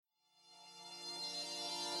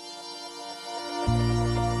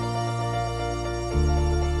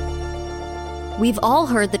We've all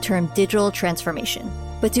heard the term digital transformation,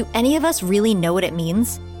 but do any of us really know what it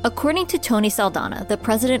means? According to Tony Saldana, the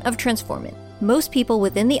president of Transformant, most people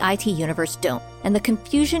within the IT universe don't, and the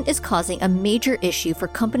confusion is causing a major issue for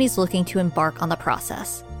companies looking to embark on the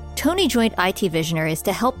process. Tony joined IT Visionaries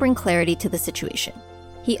to help bring clarity to the situation.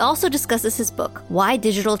 He also discusses his book, Why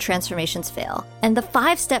Digital Transformations Fail, and the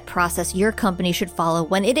 5-step process your company should follow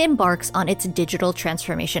when it embarks on its digital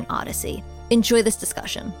transformation odyssey. Enjoy this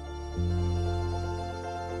discussion.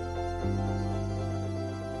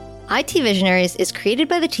 IT Visionaries is created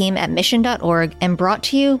by the team at Mission.org and brought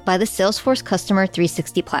to you by the Salesforce Customer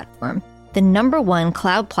 360 platform, the #1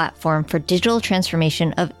 cloud platform for digital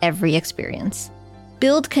transformation of every experience.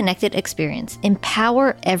 Build connected experience,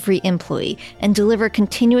 empower every employee, and deliver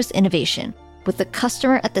continuous innovation with the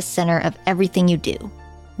customer at the center of everything you do.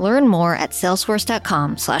 Learn more at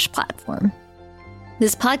salesforce.com/platform.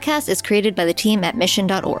 This podcast is created by the team at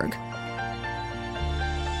Mission.org.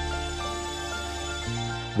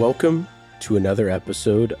 Welcome to another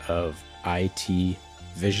episode of IT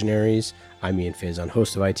Visionaries. I'm Ian Faison,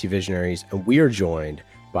 host of IT Visionaries, and we are joined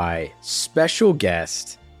by special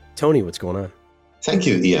guest, Tony. What's going on? Thank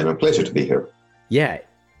you, Ian. A pleasure to be here. Yeah,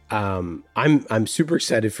 I'm super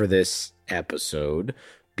excited for this episode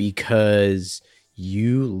because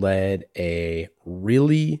you led a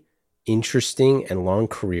really interesting and long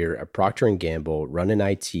career at Procter & Gamble, running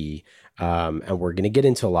IT, and we're going to get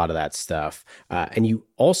into a lot of that stuff. And you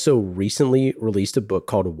also recently released a book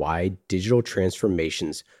called Why Digital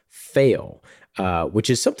Transformations Fail, which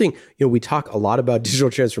is something, we talk a lot about digital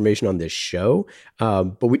transformation on this show,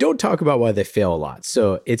 but we don't talk about why they fail a lot.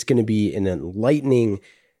 So it's going to be an enlightening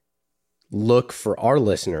look for our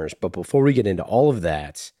listeners. But before we get into all of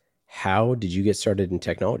that, how did you get started in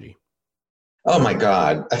technology? Oh my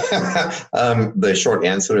God. The short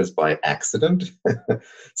answer is by accident.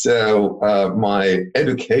 So my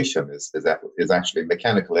education is actually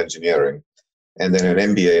mechanical engineering, and then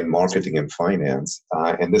an MBA in marketing and finance.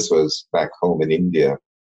 And this was back home in India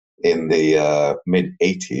in the mid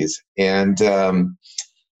 80s. And,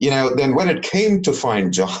 then when it came to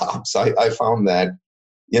find jobs, I found that,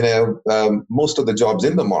 most of the jobs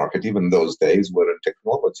in the market, even those days, were in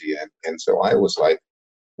technology. And so I was like,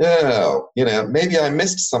 no, maybe I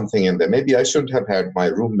missed something in there. Maybe I shouldn't have had my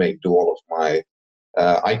roommate do all of my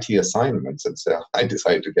IT assignments. And so I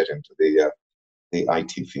decided to get into the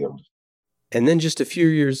IT field. And then just a few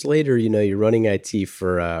years later, you're running IT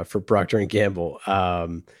for Procter & Gamble.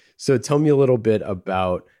 So tell me a little bit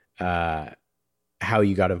about how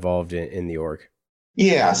you got involved in the org.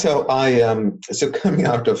 Yeah, so so coming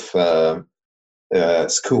out of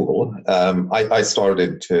school, I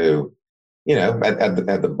started to, at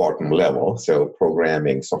the bottom level, so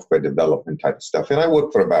programming, software development type of stuff. And I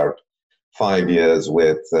worked for about 5 years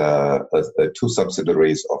with 2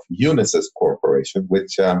 subsidiaries of Unisys Corporation,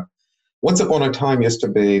 which once upon a time used to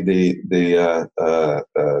be the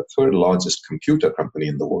 3rd largest computer company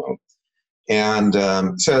in the world. And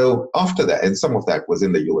so after that, and some of that was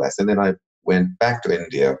in the US, and then I went back to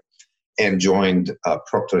India and joined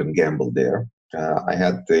Procter & Gamble there. I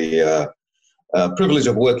had the privilege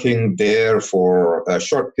of working there for a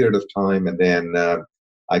short period of time, and then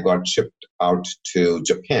I got shipped out to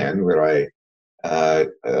Japan, where I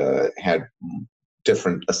had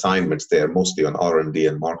different assignments there, mostly on R&D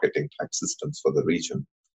and marketing type systems for the region.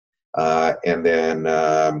 And then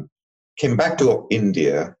came back to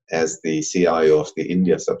India as the CIO of the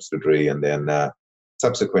India subsidiary, and then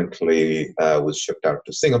subsequently was shipped out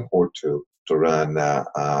to Singapore to run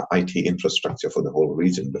IT infrastructure for the whole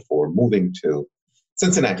region before moving to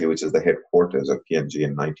Cincinnati, which is the headquarters of P&G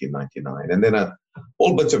in 1999. And then a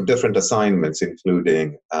whole bunch of different assignments,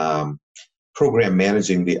 including program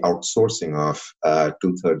managing the outsourcing of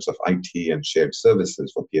 2/3 of IT and shared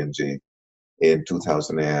services for P&G in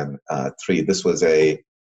 2003. This was a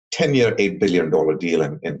 10-year, $8 billion deal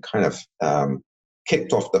and kind of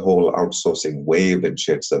kicked off the whole outsourcing wave in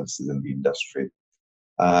shared services in the industry.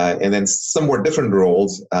 And then some more different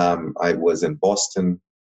roles. I was in Boston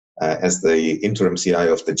as the interim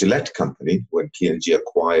CIO of the Gillette company when P&G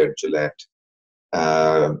acquired Gillette.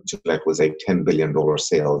 Gillette was a $10 billion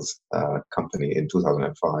sales company in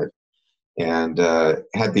 2005, and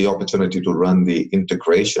had the opportunity to run the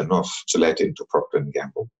integration of Gillette into Procter &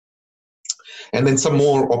 Gamble. And then some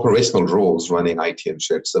more operational roles running IT and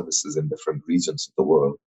shared services in different regions of the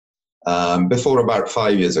world. Before about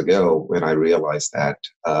 5 years ago, when I realized that,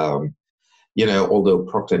 although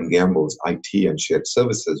Procter & Gamble's IT and shared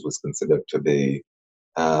services was considered to be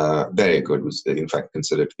very good, was in fact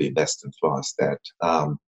considered to be best in class, that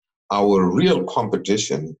our real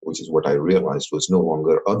competition, which is what I realized, was no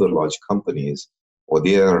longer other large companies or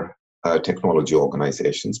their technology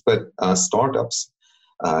organizations, but startups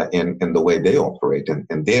and the way they operate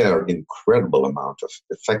and their incredible amount of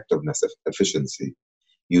effectiveness, efficiency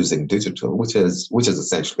using digital, which is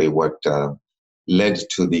essentially what led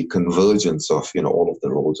to the convergence of all of the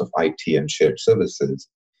roles of IT and shared services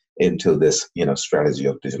into this strategy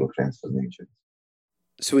of digital transformation.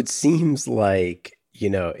 So it seems like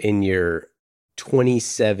in your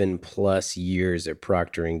 27 plus years at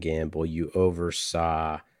Procter & Gamble, you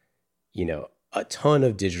oversaw a ton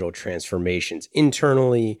of digital transformations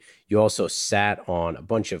internally. You also sat on a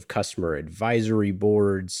bunch of customer advisory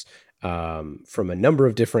boards from a number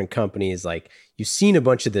of different companies. Like, you've seen a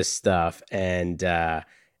bunch of this stuff, and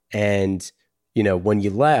when you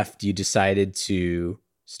left, you decided to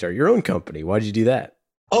start your own company. Why did you do that?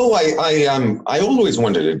 Oh, I always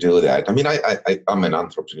wanted to do that. I mean, I'm an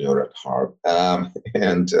entrepreneur at heart,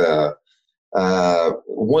 and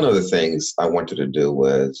one of the things I wanted to do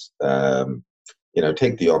was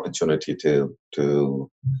take the opportunity to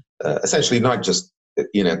essentially not just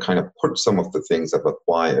kind of put some of the things I've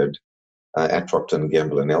acquired at Procter &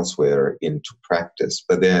 Gamble and elsewhere into practice,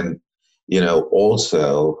 but then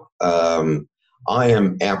also I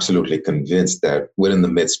am absolutely convinced that we're in the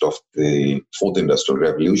midst of the fourth industrial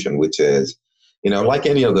revolution, which is like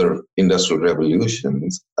any other industrial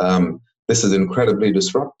revolutions. This is incredibly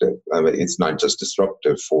disruptive. I mean, it's not just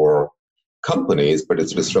disruptive for companies, but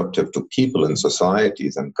it's disruptive to people and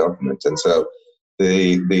societies and governments. And so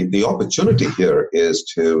the opportunity here is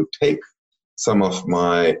to take some of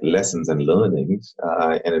my lessons and learnings,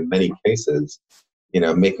 and in many cases,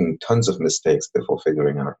 making tons of mistakes before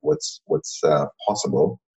figuring out what's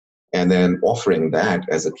possible, and then offering that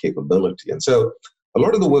as a capability. And so a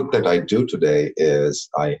lot of the work that I do today is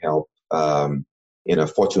I help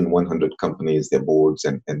Fortune 100 companies, their boards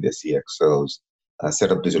and their CXOs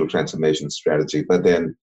set up digital transformation strategy. But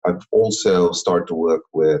then I've also started to work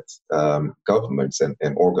with governments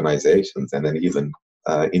and organizations, and then even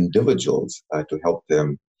individuals to help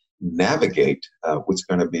them navigate what's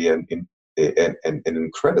going to be an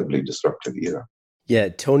incredibly disruptive era. Yeah,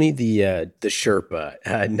 Tony, the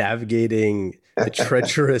Sherpa, navigating the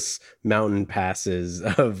treacherous mountain passes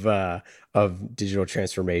of digital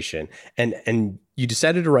transformation, and you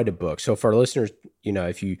decided to write a book. So for our listeners,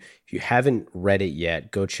 if you haven't read it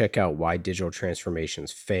yet, go check out Why Digital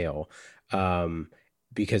Transformations Fail,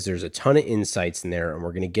 because there's a ton of insights in there, and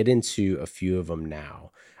we're going to get into a few of them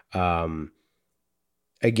now.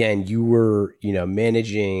 Again, you were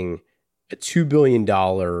managing a $2 billion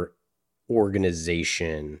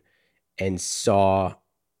organization and saw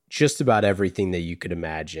just about everything that you could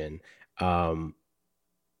imagine.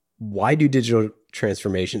 Why do digital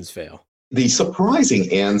transformations fail? The surprising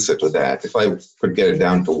answer to that, if I could get it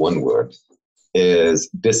down to one word, is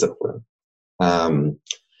discipline. And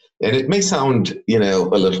it may sound, a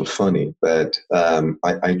little funny, but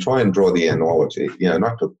I try and draw the analogy,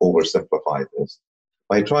 not to oversimplify this.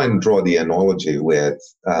 I try and draw the analogy with,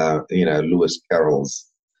 Lewis Carroll's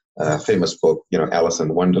famous book, Alice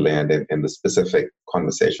in Wonderland, and the specific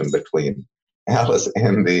conversation between Alice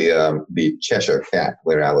and the Cheshire Cat,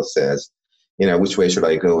 where Alice says, which way should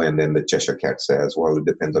I go? And then the Cheshire Cat says, well, it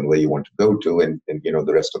depends on where you want to go to, and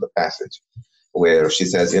the rest of the passage, where she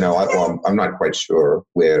says, I'm not quite sure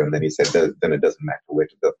where, and then he said, then it doesn't matter where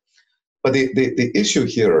to go. But the issue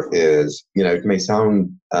here is, it may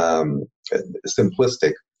sound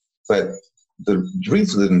simplistic, but the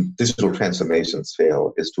reason digital transformations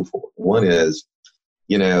fail is twofold. One is,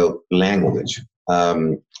 language.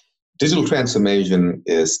 Digital transformation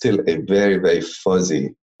is still a very, very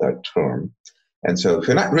fuzzy term. And so if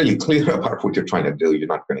you're not really clear about what you're trying to do, you're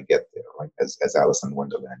not going to get there, right? As Alice in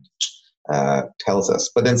Wonderland tells us.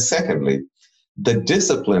 But then secondly, the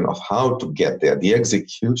discipline of how to get there, the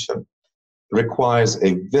execution, requires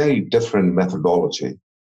a very different methodology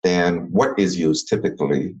than what is used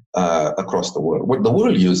typically across the world. What the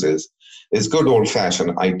world uses is good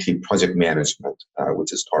old-fashioned IT project management,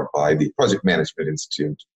 which is taught by the Project Management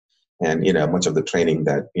Institute, and much of the training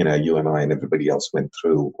that you and I and everybody else went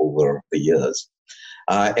through over the years.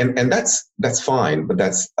 And that's fine, but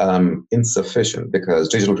that's insufficient, because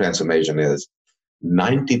digital transformation is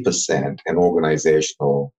 90% an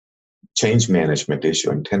organizational change management issue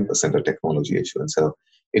and 10% a technology issue. And so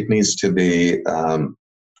it needs to be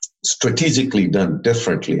strategically done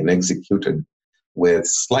differently and executed with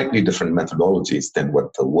slightly different methodologies than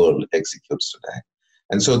what the world executes today.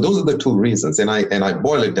 And so those are the two reasons. And I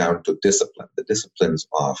boil it down to discipline, the disciplines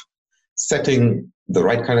of setting the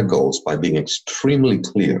right kind of goals by being extremely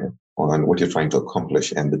clear on what you're trying to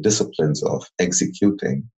accomplish and the disciplines of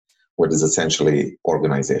executing what is essentially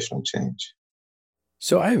organizational change.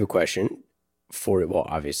 So I have a question for it. Well,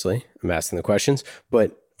 obviously, I'm asking the questions,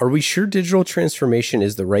 but are we sure digital transformation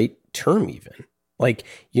is the right term even? Like,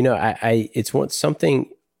 it's something,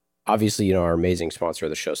 obviously, our amazing sponsor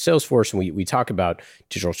of the show, Salesforce, and we talk about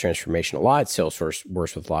digital transformation a lot. Salesforce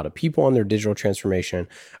works with a lot of people on their digital transformation.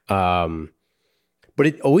 But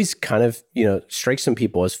it always kind of, strikes some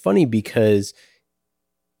people as funny because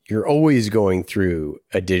you're always going through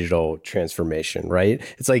a digital transformation, right?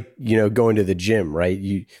 It's like, going to the gym, right?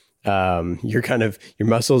 You're kind of, your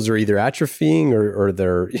muscles are either atrophying or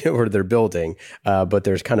they're building, but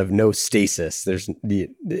there's kind of no stasis. There's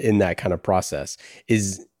in that kind of process.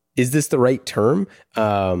 Is this the right term?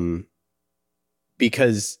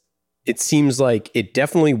 Because it seems like it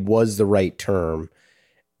definitely was the right term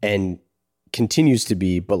and continues to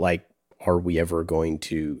be, but like, are we ever going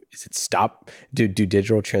to, is it stop? Do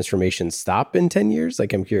digital transformations stop in 10 years?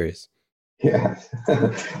 Like, I'm curious. Yeah,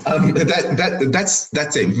 that's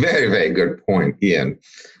a very, very good point, Ian.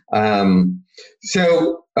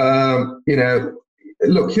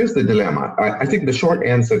 Look, here's the dilemma. I think the short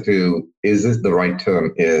answer to is this the right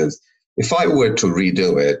term is, if I were to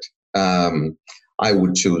redo it, I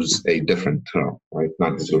would choose a different term, right?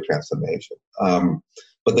 Not digital transformation.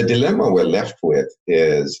 But the dilemma we're left with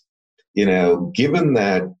is, given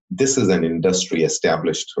that this is an industry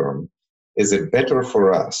established term, is it better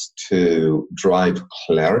for us to drive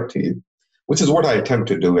clarity, which is what I attempt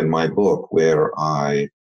to do in my book, where I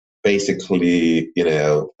basically,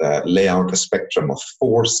 lay out a spectrum of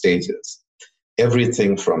 4 stages,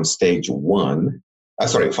 everything from stage 1,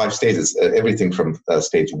 5 stages, everything from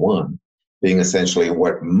stage 1 being essentially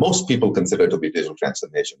what most people consider to be digital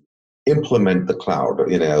transformation. Implement the cloud,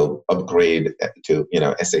 upgrade to,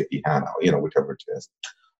 SAP HANA, whatever it is,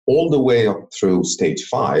 all the way up through stage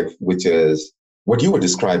 5, which is what you were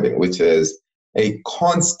describing, which is a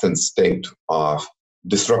constant state of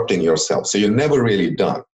disrupting yourself. So you're never really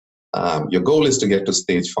done. Your goal is to get to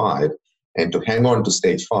stage 5 and to hang on to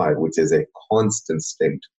stage 5, which is a constant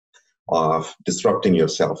state of disrupting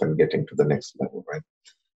yourself and getting to the next level, right?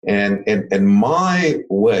 And my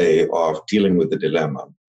way of dealing with the dilemma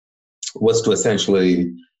was to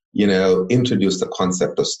essentially, introduce the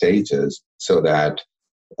concept of stages so that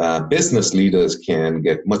business leaders can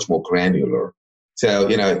get much more granular. So,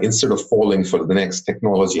 instead of falling for the next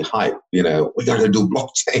technology hype, we got to do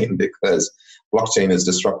blockchain because blockchain is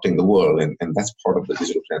disrupting the world. And that's part of the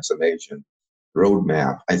digital transformation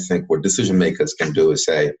roadmap. I think what decision makers can do is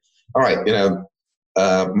say, all right,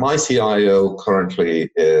 my CIO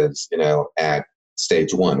currently is, at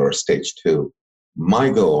stage 1 or stage 2. My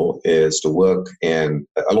goal is to work and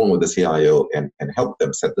along with the CIO and help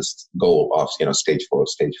them set this goal of, stage 4,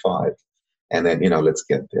 stage 5. And then, let's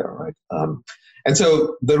get there, right? And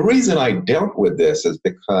so the reason I dealt with this is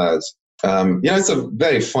because, it's a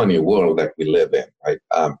very funny world that we live in, right?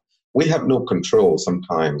 We have no control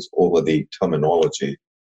sometimes over the terminology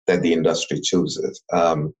that the industry chooses.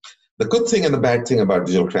 The good thing and the bad thing about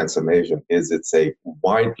digital transformation is it's a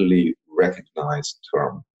widely recognized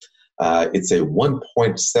term. It's a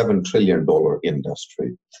 $1.7 trillion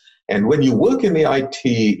industry. And when you work in the IT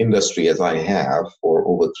industry, as I have for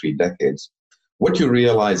over 3 decades, what you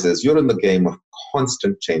realize is you're in the game of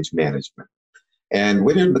constant change management. And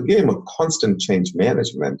when you're in the game of constant change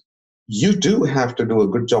management, you do have to do a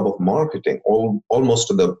good job of marketing, almost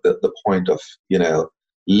to the point of,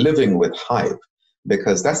 living with hype,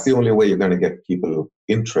 because that's the only way you're going to get people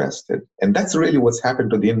interested. And that's really what's happened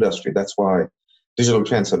to the industry. That's why digital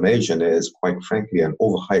transformation is, quite frankly, an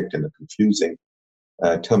overhyped and a confusing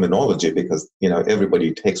terminology, because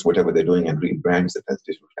everybody takes whatever they're doing and rebrands it as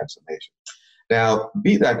digital transformation. Now,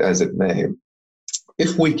 be that as it may,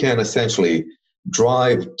 if we can essentially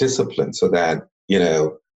drive discipline so that,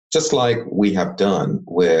 just like we have done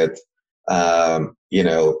with,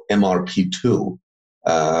 MRP2,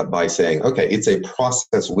 by saying, okay, it's a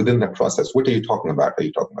process within that process. What are you talking about? Are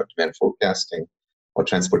you talking about demand forecasting or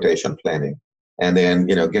transportation planning? And then,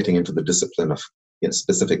 getting into the discipline of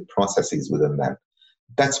specific processes within that.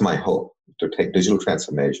 That's my hope, to take digital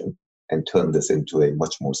transformation and turn this into a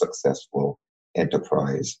much more successful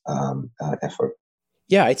enterprise effort.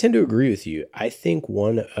 Yeah, I tend to agree with you. I think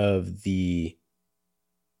one of the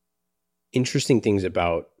interesting things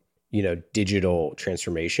about, digital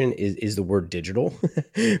transformation is the word digital,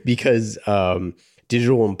 because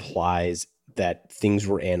digital implies that things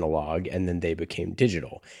were analog and then they became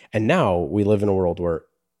digital. And now we live in a world where,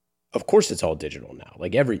 of course, it's all digital now.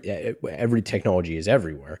 Like every technology is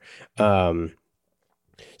everywhere.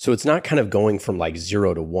 So it's not kind of going from like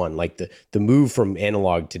 0 to 1, like the move from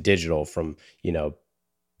analog to digital, from,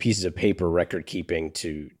 pieces of paper record keeping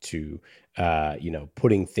to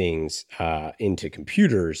putting things into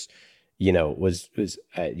computers, was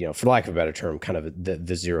for lack of a better term, kind of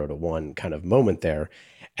the 0 to 1 kind of moment there.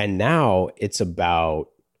 And now it's about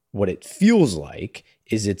what it feels like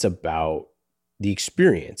is it's about the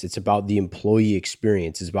experience. It's about the employee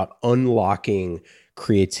experience. It's about unlocking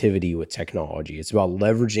creativity with technology. It's about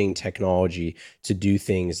leveraging technology to do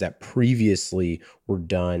things that previously were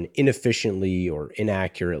done inefficiently or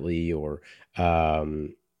inaccurately or,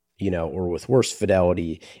 or with worse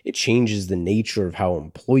fidelity. It changes the nature of how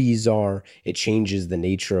employees are. It changes the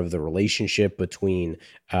nature of the relationship between,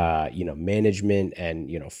 management and,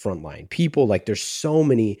 frontline people. Like there's so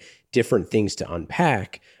many different things to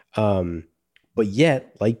unpack. But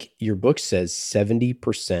yet, like your book says,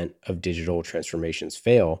 70% of digital transformations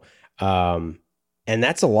fail. And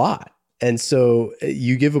that's a lot. And so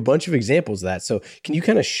you give a bunch of examples of that. So can you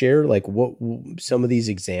kind of share like what some of these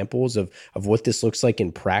examples of what this looks like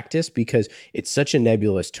in practice? Because it's such a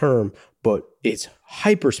nebulous term, but it's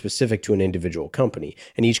hyper specific to an individual company,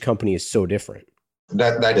 and each company is so different.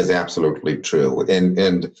 That is absolutely true.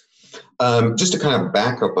 And just to kind of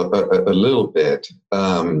back up a little bit,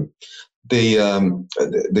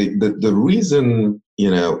 the reason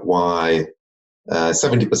why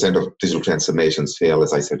 70% of digital transformations fail,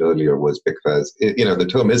 as I said earlier, was because the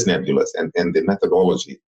term is nebulous, and the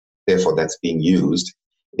methodology, therefore, that's being used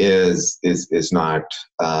is not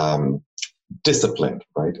disciplined,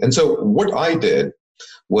 right? And so what I did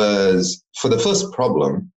was, for the first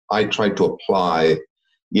problem, I tried to apply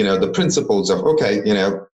the principles of,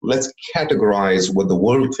 let's categorize what the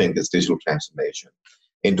world thinks is digital transformation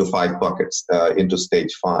into 5 buckets, into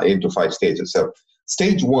 5 stages. So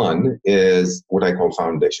stage 1 is what I call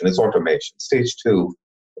foundation. It's automation. Stage 2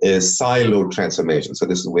 is siloed transformation. So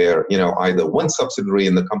this is where, either one subsidiary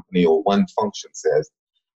in the company or one function says,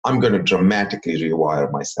 I'm going to dramatically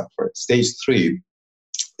rewire myself. Right? Stage 3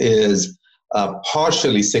 is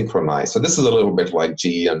partially synchronized. So this is a little bit like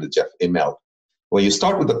GE under Jeff Immelt, where you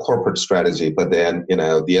start with the corporate strategy, but then,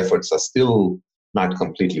 the efforts are still not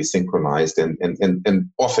completely synchronized, and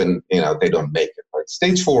often, they don't make it. Right?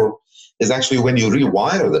 Stage 4 is actually when you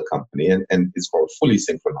rewire the company, and it's called fully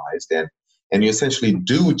synchronized, and you essentially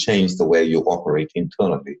do change the way you operate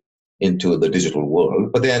internally into the digital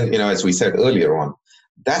world. But then, as we said earlier on,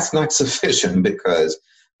 that's not sufficient, because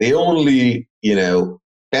the only,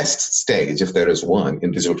 best stage, if there is one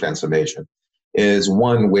in digital transformation, is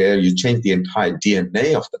one where you change the entire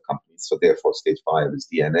DNA of the company. So therefore, stage 5 is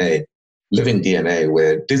DNA. Living DNA,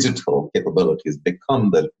 where digital capabilities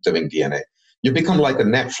become the living DNA. You become like a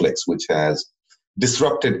Netflix, which has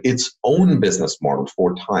disrupted its own business model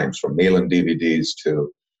 4 times, from mail and DVDs to,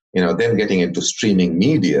 then getting into streaming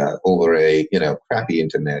media over a, crappy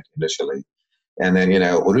internet initially. And then,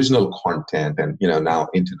 original content and, now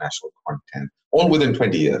international content, all within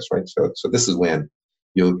 20 years, right? So this is when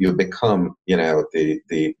you become,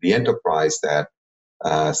 the enterprise that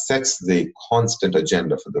sets the constant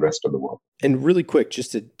agenda for the rest of the world. And really quick,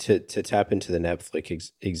 just to tap into the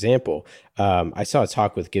Netflix example, I saw a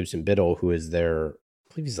talk with Gibson Biddle, who is I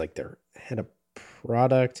believe he's like their head of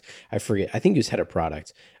product. I forget. I think he was head of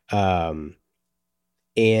product. And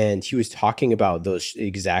he was talking about those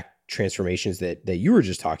exact transformations that you were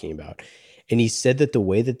just talking about. And he said that the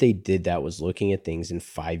way that they did that was looking at things in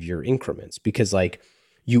 5-year increments, because like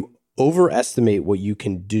you overestimate what you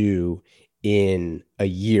can do in a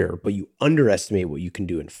year, but you underestimate what you can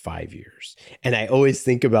do in 5 years. And I always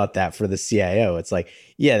think about that for the CIO. It's like,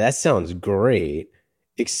 yeah, that sounds great,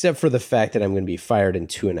 except for the fact that I'm going to be fired in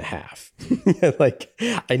 2.5. Like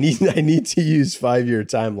I need to use 5-year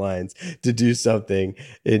timelines to do something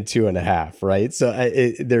in 2.5. Right. So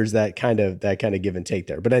there's that kind of give and take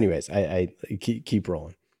there. But anyways, I keep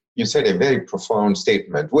rolling. You said a very profound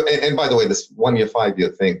statement. And by the way, this 1 year, 5 year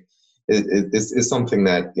thing is something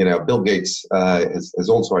that, Bill Gates has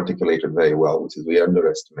also articulated very well, which is we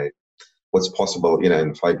underestimate what's possible, in a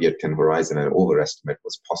 5-year time horizon, and overestimate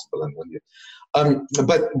what's possible in 1 year.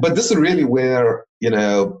 But this is really where,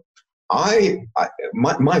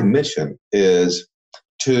 my mission is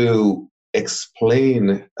to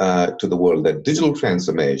explain to the world that digital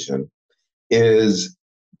transformation is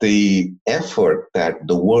the effort that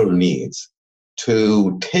the world needs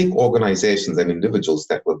to take organizations and individuals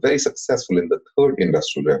that were very successful in the 3rd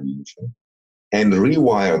industrial revolution and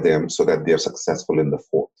rewire them so that they're successful in the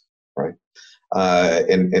 4th, right?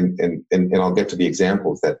 And I'll get to the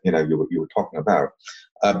examples that you were talking about.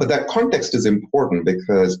 But that context is important,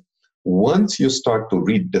 because once you start to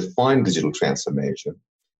redefine digital transformation,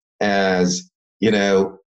 as,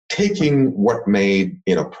 taking what made,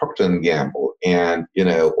 Procter and Gamble and,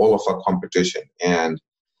 all of our competition and,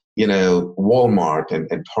 Walmart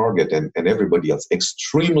and Target and everybody else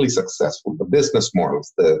extremely successful, the business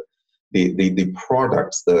models, the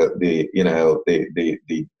products, the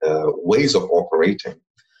ways of operating.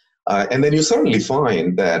 And then you suddenly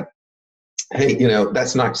find that, hey,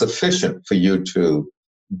 that's not sufficient for you to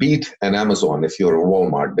beat an Amazon if you're a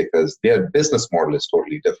Walmart, because their business model is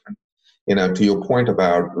totally different. To your point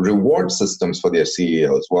about reward systems for their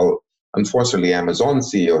CEOs, well, unfortunately, Amazon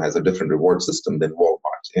CEO has a different reward system than Walmart,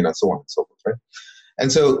 so on and so forth, right?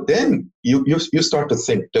 And so then you start to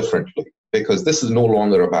think differently, because this is no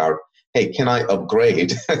longer about, hey, can I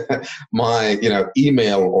upgrade my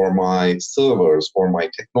email or my servers or my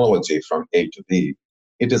technology from A to B?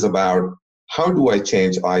 It is about, how do I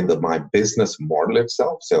change either my business model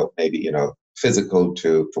itself, so maybe physical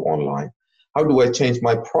to online? How do I change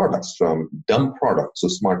my products from dumb products to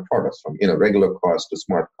smart products, from regular cars to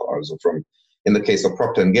smart cars, or from, in the case of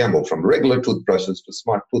Procter & Gamble, from regular toothbrushes to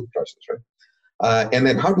smart toothbrushes, right? And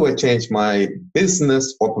then how do I change my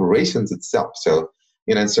business operations itself? So,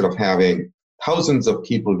 instead of having thousands of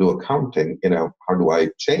people do accounting, how do I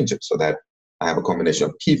change it so that I have a combination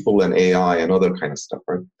of people and AI and other kind of stuff,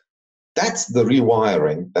 right? That's the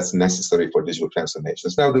rewiring that's necessary for digital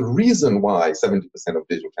transformations. Now, the reason why 70% of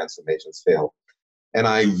digital transformations fail, and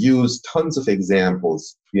I use tons of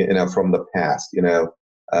examples, from the past,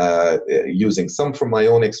 using some from my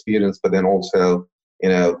own experience, but then also,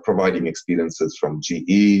 providing experiences from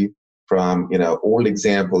GE, from, old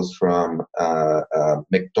examples from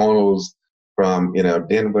McDonald's, from,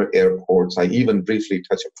 Denver airports. I even briefly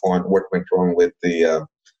touch upon what went wrong with the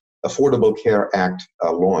Affordable Care Act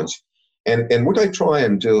launch. And what I try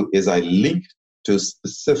and do is I link to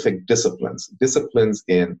specific disciplines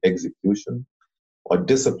in execution or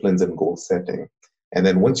disciplines in goal setting. And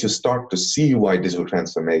then once you start to see why digital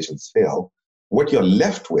transformations fail, what you're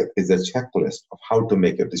left with is a checklist of how to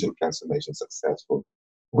make your digital transformation successful,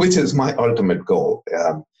 which is my ultimate goal.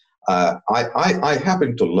 I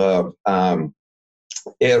happen to love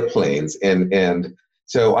airplanes, and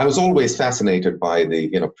so I was always fascinated by the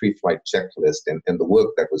pre-flight checklist and the work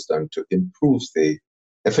that was done to improve the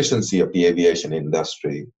efficiency of the aviation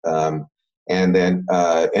industry, and then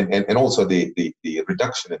and also the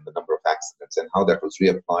reduction in the number of accidents and how that was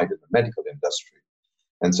reapplied in the medical industry.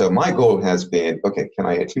 And so my goal has been, okay, can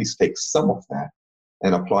I at least take some of that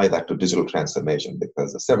and apply that to digital transformation?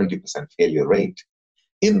 Because the 70% failure rate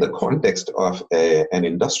in the context of an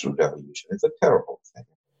industrial revolution is a terrible thing.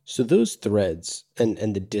 So those threads and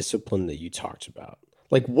the discipline that you talked about,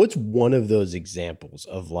 like, what's one of those examples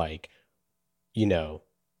of, like,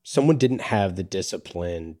 someone didn't have the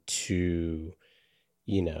discipline to,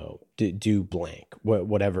 do blank,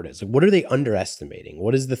 whatever it is. Like, what are they underestimating?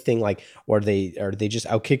 What is the thing, like, or are they just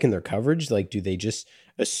out kicking their coverage? Like, do they just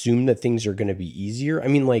assume that things are going to be easier? I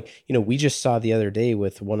mean, like, we just saw the other day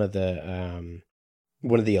with one of the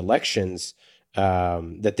elections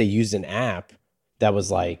that they used an app that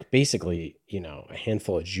was, like, basically, a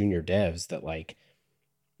handful of junior devs that, like,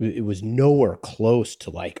 it was nowhere close to,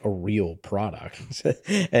 like, a real product.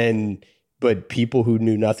 But people who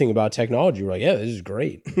knew nothing about technology were like, yeah, this is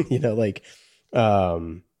great.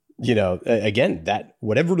 Again, that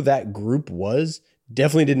whatever that group was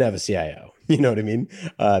definitely didn't have a CIO. You know what I mean?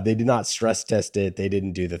 They did not stress test it. They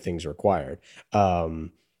didn't do the things required. And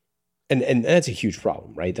that's a huge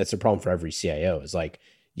problem, right? That's a problem for every CIO. Is like,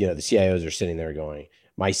 the CIOs are sitting there going,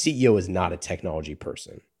 my CEO is not a technology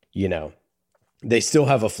person. They still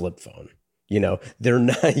have a flip phone. They're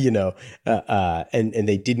not, and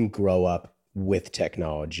they didn't grow up with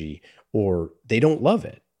technology, or they don't love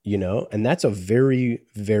it, and that's a very,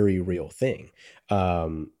 very real thing.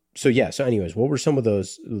 So anyways, what were some of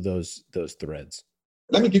those threads?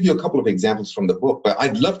 Let me give you a couple of examples from the book, but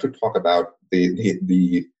I'd love to talk about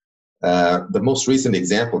the most recent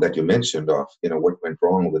example that you mentioned of, what went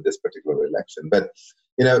wrong with this particular election. But,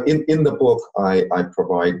 in the book, I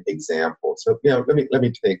provide examples. So, let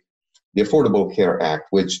me take the Affordable Care Act,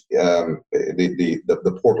 which the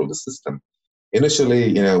portal, the system,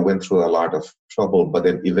 initially, went through a lot of trouble, but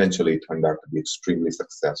then eventually turned out to be extremely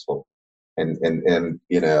successful. And it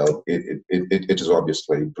is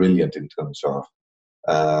obviously brilliant in terms of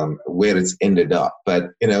where it's ended up.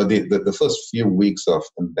 But, the first few weeks of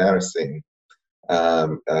embarrassing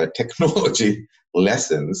technology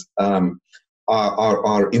lessons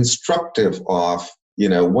are instructive of,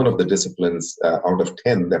 one of the disciplines out of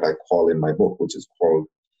 10 that I call in my book, which is called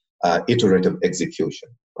iterative execution,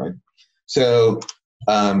 right? So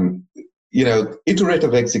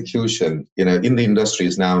iterative execution, in the industry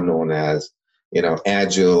is now known as,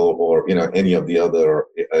 agile, or, any of the other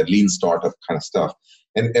lean startup kind of stuff.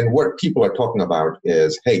 And what people are talking about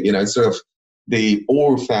is, hey, instead of the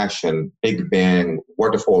old fashioned big bang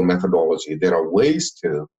waterfall methodology, there are ways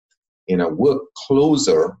to, work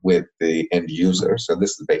closer with the end user. So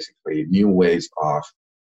this is basically new ways of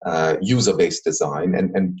user-based design,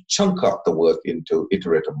 and chunk up the work into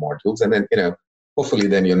iterative modules. And then, hopefully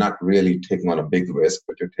then you're not really taking on a big risk,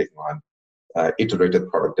 but you're taking on iterative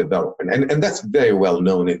product development. And that's very well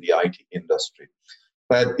known in the IT industry.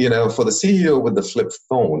 But, for the CEO with the flip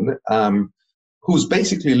phone, who's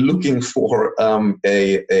basically looking for a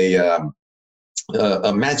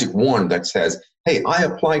magic wand that says, hey, I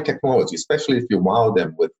apply technology, especially if you wow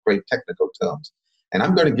them with great technical terms, and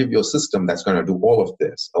I'm going to give you a system that's going to do all of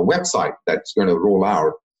this, a website that's going to roll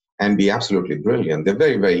out and be absolutely brilliant. They're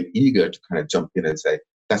very, very eager to kind of jump in and say,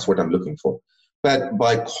 that's what I'm looking for. But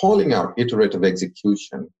by calling out iterative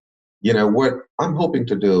execution, what I'm hoping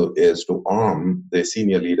to do is to arm the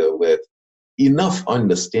senior leader with enough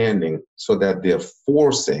understanding so that they're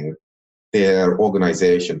forcing their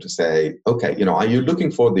organization to say, okay, are you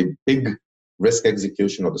looking for the big risk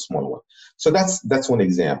execution or the smaller one? So that's one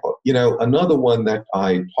example. Another one that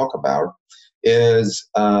I talk about is,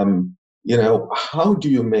 how do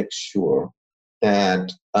you make sure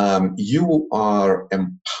that you are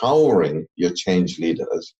empowering your change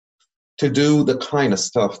leaders to do the kind of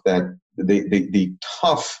stuff that the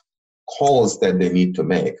tough calls that they need to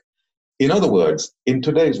make? In other words, in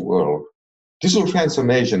today's world, digital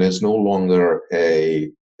transformation is no longer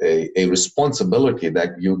a responsibility that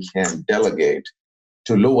you can delegate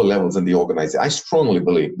to lower levels in the organization. I strongly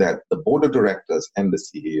believe that the board of directors and the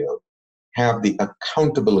CEO have the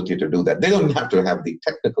accountability to do that. They don't have to have the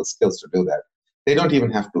technical skills to do that. They don't even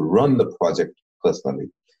have to run the project personally,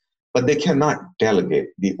 but they cannot delegate.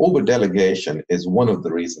 The over-delegation is one of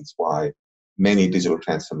the reasons why many digital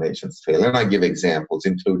transformations fail. And I give examples,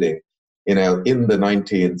 including, in the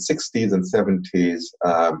 1960s and 70s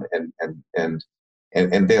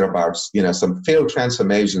and thereabouts, some failed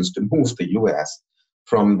transformations to move the U.S.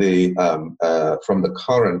 from the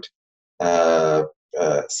current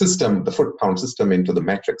system, the foot-pound system, into the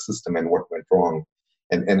metric system, and what went wrong,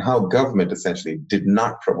 and how government essentially did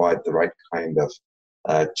not provide the right kind of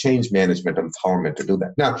change management empowerment to do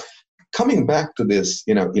that. Now, coming back to this,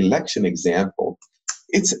 election example,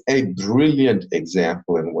 it's a brilliant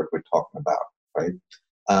example in what we're talking about, right?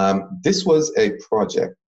 This was a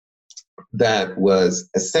project that was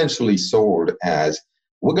essentially sold as,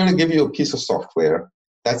 we're going to give you a piece of software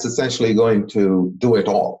that's essentially going to do it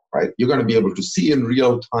all, right? You're going to be able to see in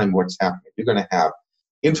real time what's happening. You're going to have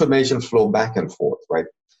information flow back and forth, right?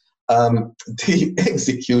 The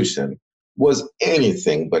execution was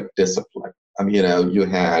anything but disciplined. I mean, you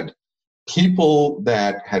had people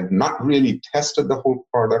that had not really tested the whole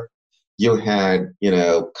product. You had,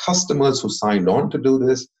 customers who signed on to do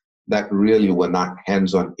this that really were not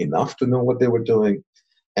hands-on enough to know what they were doing.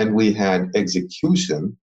 And we had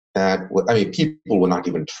execution that, people were not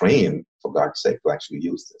even trained, for God's sake, to actually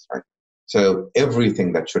use this, right? So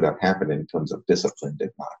everything that should have happened in terms of discipline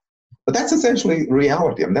did not. But that's essentially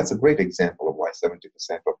reality. That's a great example of why 70%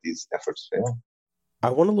 of these efforts fail. I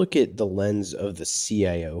want to look at the lens of the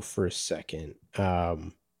CIO for a second.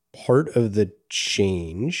 Part of the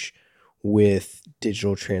change with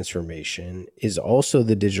digital transformation is also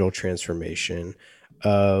the digital transformation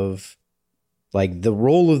of the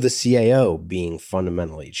role of the CIO being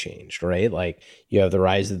fundamentally changed, right? Like you have the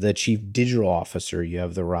rise of the chief digital officer, you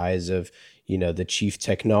have the rise of, the chief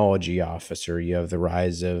technology officer, you have the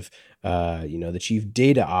rise of, the chief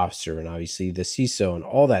data officer, and obviously the CISO and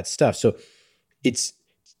all that stuff. So it's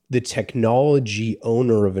the technology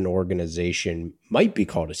owner of an organization might be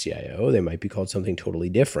called a CIO. They might be called something totally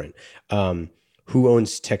different. Who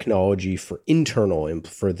owns technology for internal,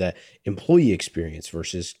 for the employee experience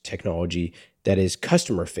versus technology that is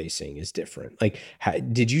customer facing is different.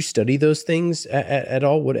 Did you study those things at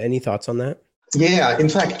all? Any thoughts on that? Yeah, in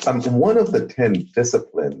fact, one of the 10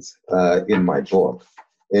 disciplines in my book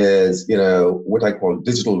is, what I call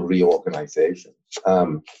digital reorganization.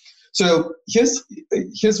 So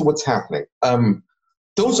here's what's happening.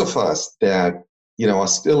 Those of us that, are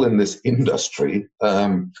still in this industry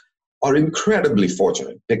are incredibly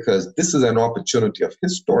fortunate, because this is an opportunity of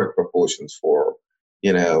historic proportions for,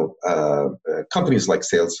 companies like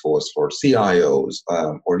Salesforce, for CIOs,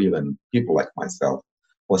 or even people like myself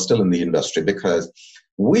who are still in the industry, because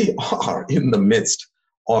we are in the midst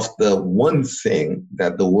of the one thing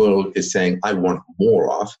that the world is saying, I want more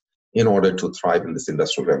of in order to thrive in this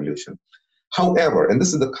industrial revolution. However, and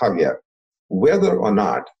this is the caveat, whether or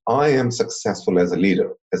not I am successful as a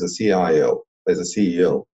leader, as a CIO, as a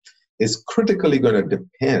CEO, is critically going to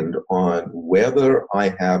depend on whether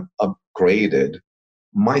I have upgraded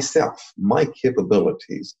myself, my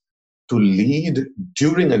capabilities to lead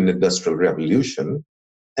during an industrial revolution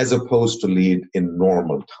as opposed to lead in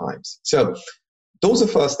normal times. So those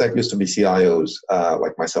of us that used to be CIOs,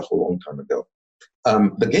 like myself a long time ago,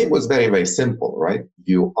 the game was very, very simple, right?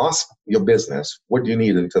 You ask your business, what do you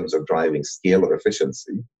need in terms of driving scale or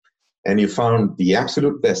efficiency? And you found the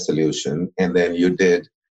absolute best solution, and then you did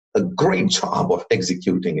a great job of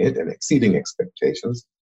executing it and exceeding expectations,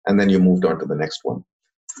 and then you moved on to the next one.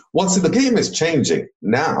 Once the game is changing,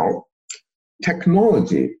 now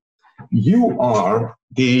technology, you are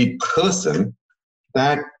the person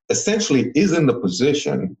that essentially is in the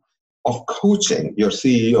position of coaching your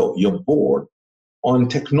CEO, your board, on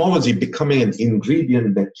technology becoming an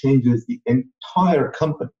ingredient that changes the entire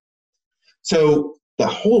company. So the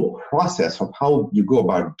whole process of how you go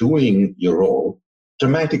about doing your role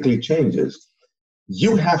dramatically changes.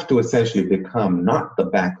 You have to essentially become not the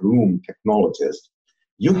backroom technologist.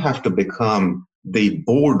 You have to become the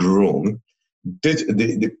boardroom,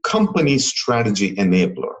 the company strategy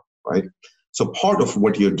enabler, right? So part of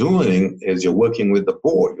what you're doing is you're working with the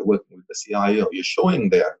board, you're working with the CIO, you're showing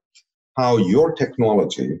them how your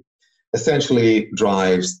technology essentially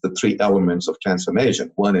drives the three elements of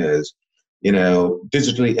transformation. One is,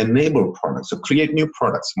 digitally enabled products, so create new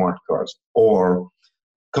products, smart cards, or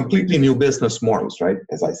completely new business models, right?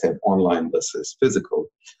 As I said, online versus physical,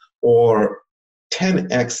 or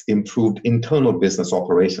 10x improved internal business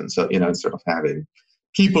operations. So, instead of having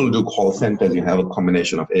people do call centers, you have a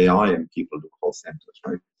combination of AI and people do call centers,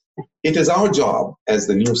 right? It is our job as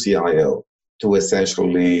the new CIO to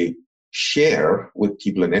essentially share with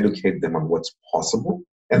people and educate them on what's possible.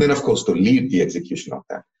 And then, of course, to lead the execution of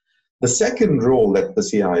that. The second role that the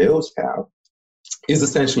CIOs have is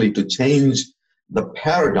essentially to change the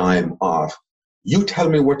paradigm of, you tell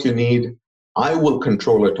me what you need, I will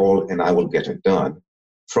control it all, and I will get it done.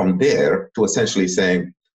 From there to essentially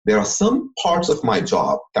saying, there are some parts of my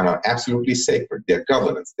job that are absolutely sacred. They're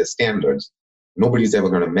governance, they're standards. Nobody's ever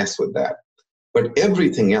going to mess with that. But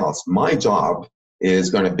everything else, my job is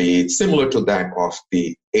going to be similar to that of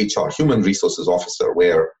the HR, human resources officer,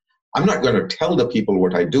 where I'm not going to tell the people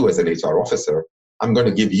what I do as an HR officer. I'm going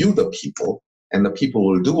to give you the people, and the people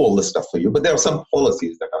will do all the stuff for you. But there are some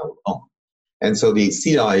policies that I will own. And so the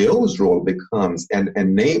CIO's role becomes an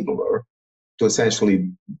enabler to essentially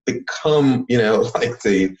become, like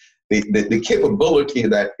the capability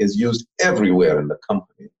that is used everywhere in the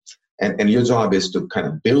company. And your job is to kind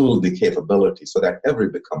of build the capability so that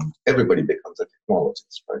everybody becomes a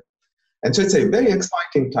technologist, right? And so it's a very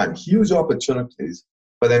exciting time, huge opportunities,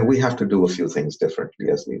 but then we have to do a few things differently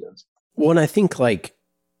as leaders. Well, and I think like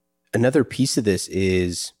another piece of this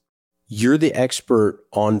is you're the expert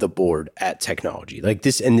on the board at technology. Like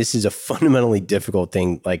this, and this is a fundamentally difficult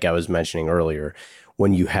thing, like I was mentioning earlier,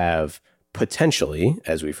 when you have potentially,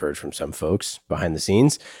 as we've heard from some folks behind the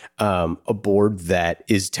scenes, a board that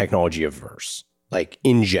is technology averse, like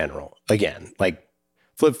in general, again, like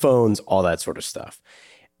flip phones, all that sort of stuff.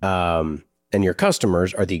 And your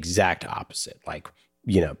customers are the exact opposite, like,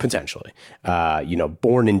 potentially,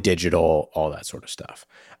 born in digital, all that sort of stuff.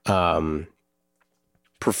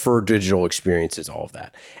 Prefer digital experiences, all of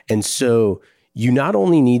that. And so you not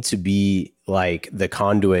only need to be like the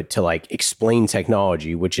conduit to like explain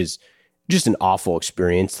technology, which is just an awful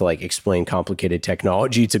experience to like explain complicated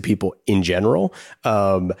technology to people in general.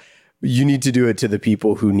 You need to do it to the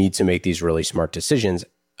people who need to make these really smart decisions.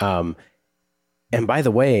 And by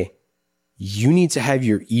the way, you need to have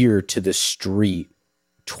your ear to the street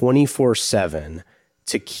 24/7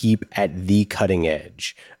 to keep at the cutting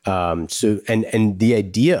edge. So the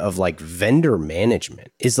idea of like vendor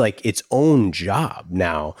management is like its own job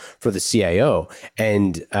now for the CIO,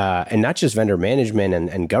 and not just vendor management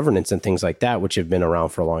and governance and things like that, which have been around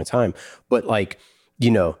for a long time, but like,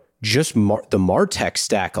 just the MarTech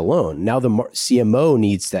stack alone. Now the CMO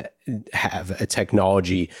needs to have a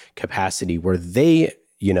technology capacity where they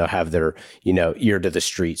have their, ear to the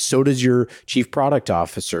street. So does your chief product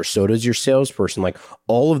officer. So does your salesperson. Like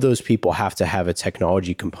all of those people have to have a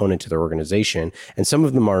technology component to their organization. And some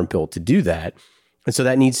of them aren't built to do that. And so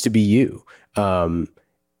that needs to be you.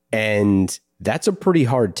 And that's a pretty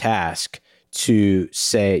hard task to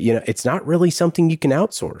say, it's not really something you can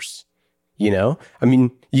outsource. I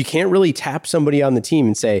mean, you can't really tap somebody on the team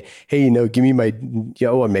and say, hey, give me my,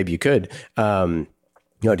 or maybe you could,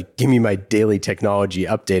 to give me my daily technology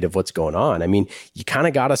update of what's going on. I mean, you kind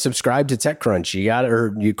of got to subscribe to TechCrunch,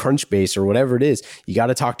 or you Crunchbase or whatever it is. You got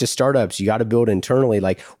to talk to startups. You got to build internally.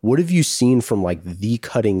 Like, what have you seen from like the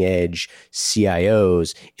cutting edge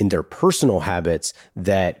CIOs in their personal habits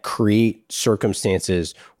that create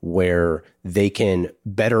circumstances where they can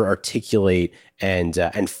better articulate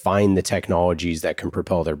and find the technologies that can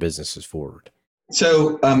propel their businesses forward?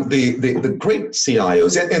 So the great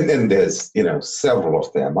CIOs, and there's several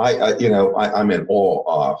of them. I'm in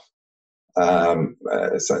awe of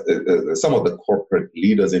some of the corporate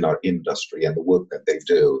leaders in our industry and the work that they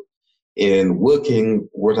do in working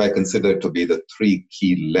what I consider to be the three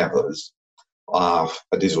key levers of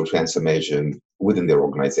a digital transformation within their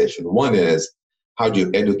organization. One is, how do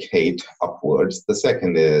you educate upwards? The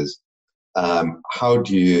second is, how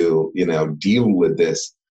do you deal with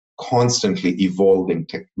this constantly evolving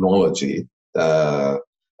technology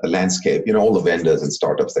landscape, all the vendors and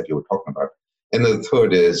startups that you were talking about. And the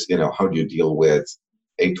third is, how do you deal with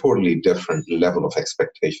a totally different level of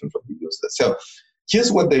expectation from the users? So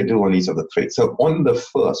here's what they do on each of the three. So on the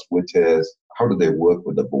first, which is, how do they work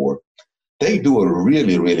with the board? They do a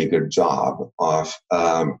really, really good job of,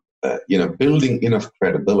 building enough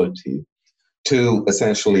credibility to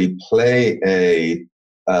essentially play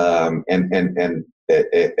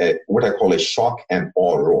what I call a shock and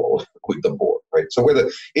awe role with the board, right? So whether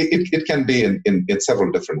it can be in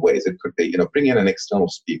several different ways. It could be, bring in an external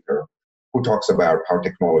speaker who talks about how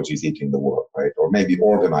technology is eating the world, right? Or maybe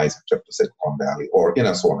organize a trip to Silicon Valley, or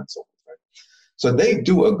so on and so forth, right? So they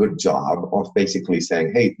do a good job of basically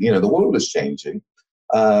saying, hey, the world is changing,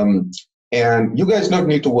 and you guys don't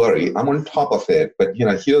need to worry. I'm on top of it, but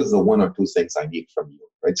here's the one or two things I need from you,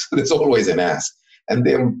 right? So there's always an ask. And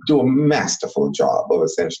they do a masterful job of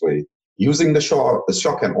essentially using the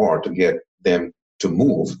shock and awe to get them to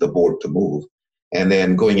move, the board to move, and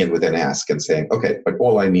then going in with an ask and saying, okay, but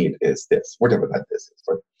all I need is this, whatever that this is.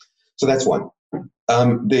 Right? So that's one.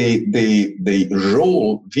 The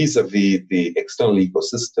role vis-a-vis the external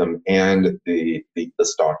ecosystem and the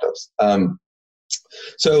startups.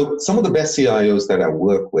 So some of the best CIOs that I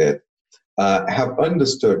work with have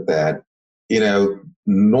understood that,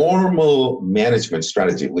 normal management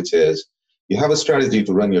strategy, which is you have a strategy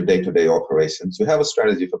to run your day-to-day operations. You have a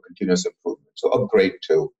strategy for continuous improvement. So upgrade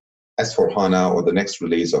to S/4HANA or the next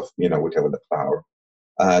release of, whatever the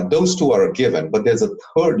cloud. Those two are a given, but there's a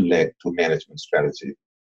third leg to management strategy,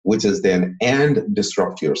 which is then and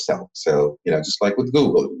disrupt yourself. So, just like with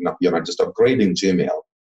Google, you're not just upgrading Gmail,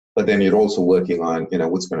 but then you're also working on,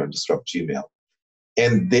 what's going to disrupt Gmail.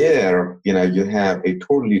 And there, you have a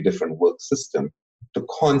totally different work system to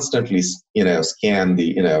constantly, scan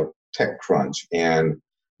the, TechCrunch and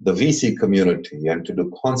the VC community, and to do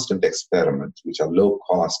constant experiments, which are low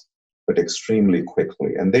cost, but extremely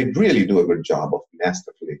quickly. And they really do a good job of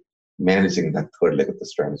masterfully managing that third leg of the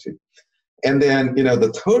strategy. And then,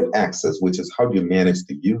 the third axis, which is how do you manage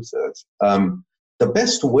the users? The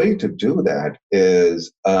best way to do that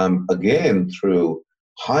is, again, through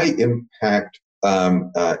high impact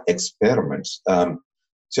experiments.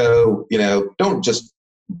 So, don't just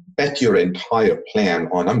bet your entire plan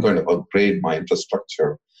on, I'm going to upgrade my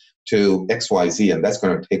infrastructure to XYZ, and that's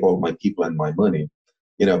going to take all my people and my money.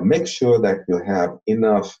 Make sure that you have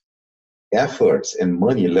enough efforts and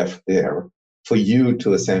money left there for you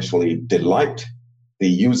to essentially delight the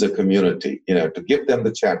user community, to give them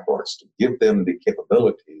the chatbots, to give them the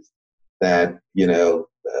capabilities that,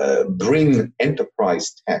 bring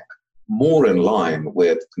enterprise tech more in line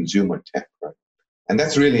with consumer tech, right? And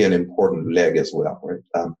that's really an important leg as well,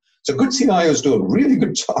 right? So good CIOs do a really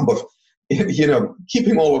good job of,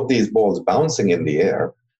 keeping all of these balls bouncing in the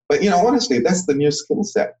air. But, honestly, that's the new skill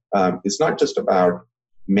set. It's not just about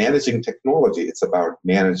managing technology. It's about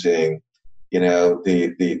managing,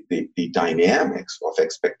 the dynamics of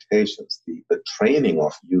expectations, the training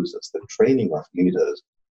of users, the training of leaders,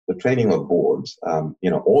 the training of boards.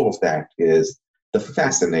 All of that is the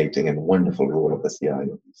fascinating and wonderful role of the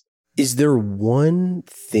CIO. Is there one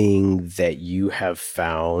thing that you have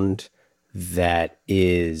found that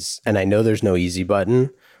is, and I know there's no easy button,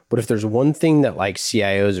 but if there's one thing that like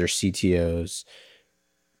CIOs or CTOs,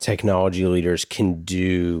 technology leaders can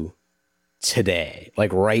do today,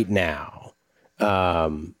 like right now,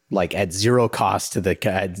 like at zero cost to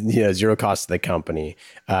the, zero cost to the company,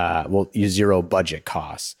 zero budget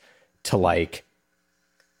costs, to like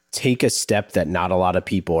take a step that not a lot of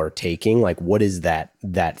people are taking? Like, what is that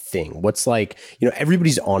thing? What's like,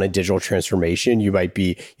 everybody's on a digital transformation. You might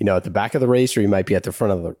be, at the back of the race, or you might be at the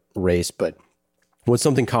front of the race, but what's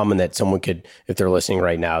something common that someone could, if they're listening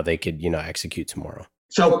right now, they could, execute tomorrow?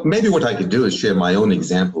 So maybe what I could do is share my own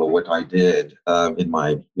example of what I did in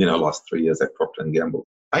my last 3 years at Procter & Gamble.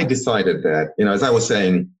 I decided that, as I was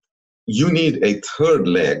saying, you need a third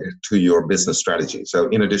leg to your business strategy. So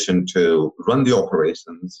in addition to run the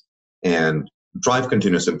operations and drive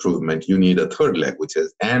continuous improvement, you need a third leg, which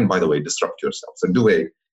is, and by the way, disrupt yourself. So do a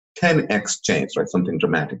 10x change, right? Something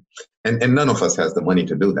dramatic. And none of us has the money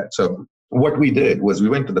to do that. So what we did was we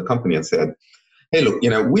went to the company and said, hey, look,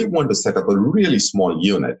 we want to set up a really small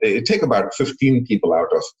unit. It take about 15 people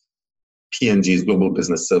out of P&G's Global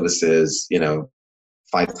Business Services,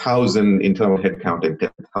 5,000 internal headcount and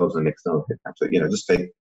 10,000 external headcount. So, just take,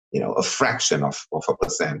 a fraction of a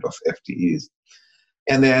percent of FTEs.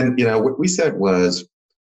 And then, what we said was,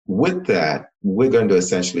 with that, we're going to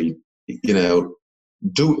essentially,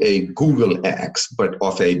 do a Google X, but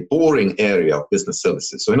of a boring area of business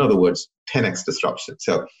services. So in other words, 10X disruption.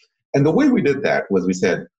 So, and the way we did that was we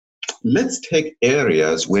said, let's take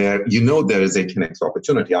areas where there is a 10X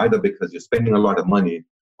opportunity, either because you're spending a lot of money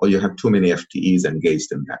or you have too many FTEs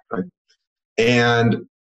engaged in that, right? And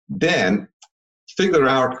then figure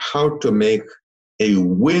out how to make a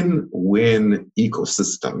win-win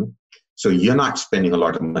ecosystem so you're not spending a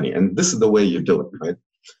lot of money. And this is the way you do it, right?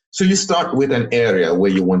 So you start with an area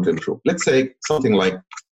where you want to improve. Let's say something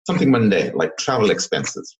mundane, like travel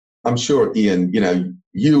expenses. I'm sure, Ian,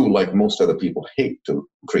 you, like most other people, hate to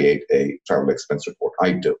create a travel expense report.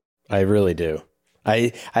 I do. I really do.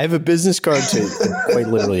 I have a business card to quite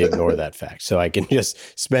literally ignore that fact. So I can just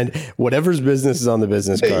spend whatever's business is on the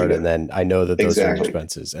business card. And then I know that those are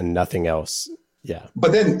expenses and nothing else. Yeah.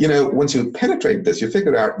 But then, once you penetrate this, you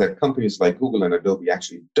figure out that companies like Google and Adobe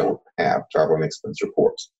actually don't have travel and expense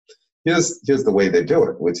reports. Here's the way they do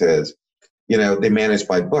it, which is, they manage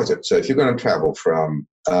by budget. So if you're going to travel from,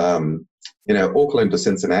 Oakland to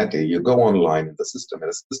Cincinnati, you go online in the system, and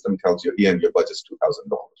the system tells you, Ian, your budget's $2,000,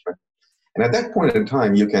 right? And at that point in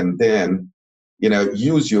time, you can then,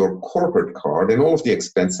 use your corporate card, and all of the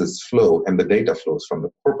expenses flow, and the data flows from the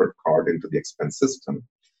corporate card into the expense system.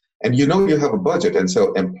 And you have a budget, and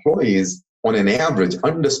so employees, on an average,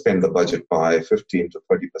 underspend the budget by 15 to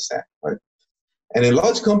 30%, right? And in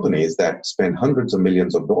large companies that spend hundreds of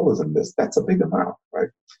millions of dollars in this, that's a big amount, right?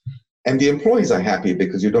 And the employees are happy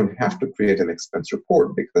because you don't have to create an expense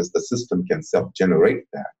report because the system can self-generate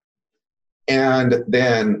that. And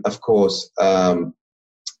then, of course, the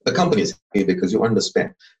company is happy because you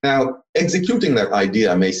underspend. Now, executing that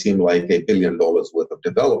idea may seem like $1 billion worth of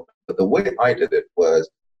development, but the way I did it was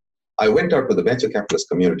I went out to the venture capitalist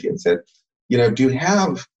community and said, do you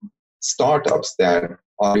have startups that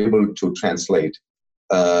are able to translate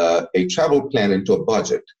a travel plan into a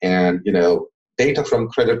budget and, data from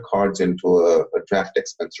credit cards into a draft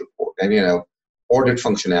expense report and, audit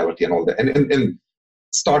functionality and all that. And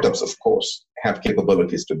startups, of course, have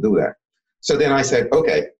capabilities to do that. So then I said,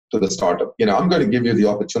 okay, to the startup, I'm going to give you the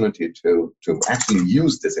opportunity to actually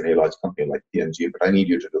use this in a large company like P&G, but I need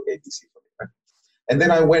you to do ABC for me. Right? And then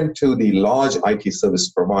I went to the large IT service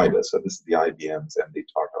providers, so this is the IBMs and the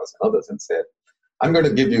Tatas and others, and said, I'm going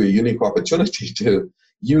to give you a unique opportunity to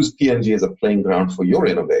use P&G as a playing ground for your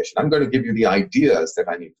innovation. I'm going to give you the ideas that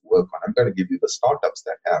I need to work on. I'm going to give you the startups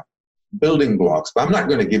that have building blocks, but I'm not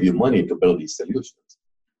going to give you money to build these solutions.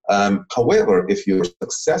 However, if you're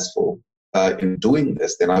successful in doing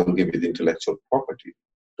this, then I will give you the intellectual property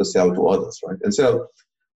to sell to others, right? And so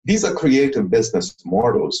these are creative business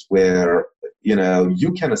models where,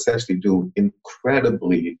 you can essentially do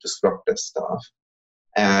incredibly disruptive stuff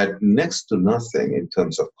at next to nothing in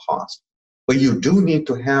terms of cost. But you do need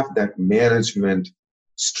to have that management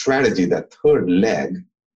strategy, that third leg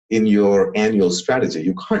in your annual strategy.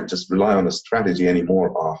 You can't just rely on a strategy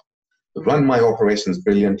anymore of run my operations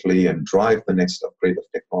brilliantly and drive the next upgrade of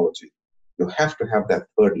technology. You have to have that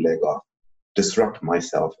third leg of disrupt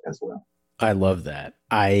myself as well. I love that.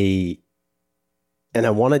 I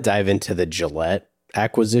want to dive into the Gillette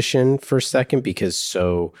acquisition for a second because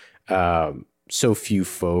so few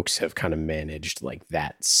folks have kind of managed like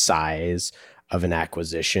that size of an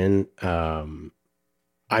acquisition. I'm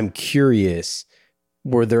curious,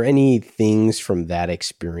 were there any things from that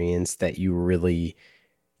experience that you really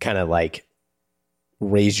kind of like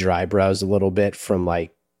raised your eyebrows a little bit from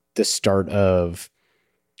like the start of,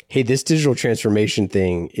 hey, this digital transformation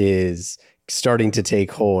thing is starting to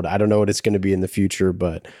take hold. I don't know what it's going to be in the future,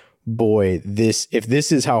 but boy, if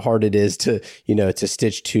this is how hard it is to, to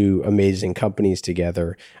stitch two amazing companies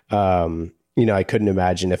together, I couldn't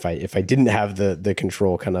imagine if I didn't have the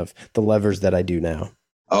control, kind of the levers that I do now.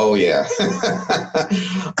 Oh yeah.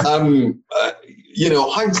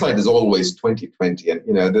 Hindsight is always 20/20,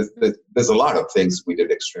 and there's a lot of things we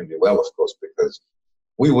did extremely well, of course, because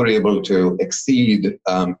we were able to exceed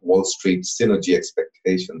Wall Street synergy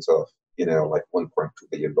expectations of, like $1.2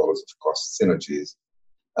 billion of cost synergies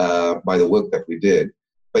by the work that we did.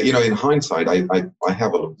 But, in hindsight, I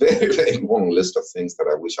have a very, very long list of things that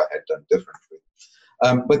I wish I had done differently.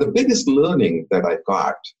 But the biggest learning that I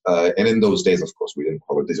got, and in those days, of course, we didn't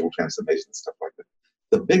call it digital transformation and stuff like that.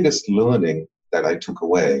 The biggest learning that I took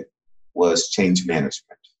away was change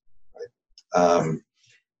management. Right?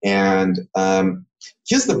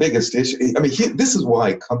 Here's the biggest issue. This is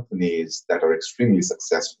why companies that are extremely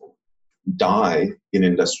successful die in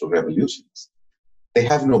industrial revolutions. They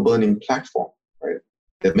have no burning platform, right?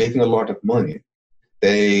 They're making a lot of money.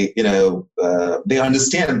 They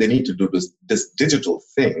understand they need to do this digital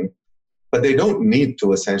thing, but they don't need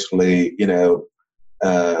to essentially,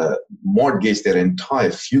 mortgage their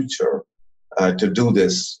entire future to do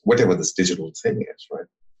this, whatever this digital thing is, right?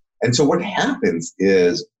 And so what happens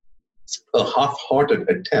is a half-hearted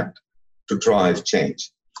attempt to drive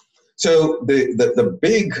change. So the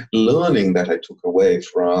big learning that I took away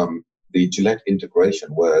from the Gillette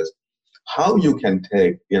integration was how you can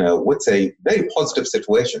take, what's a very positive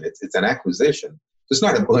situation. It's an acquisition. It's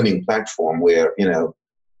not a burning platform where,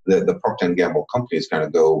 the Procter & Gamble company is going to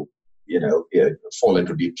go, fall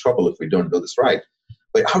into deep trouble if we don't do this right.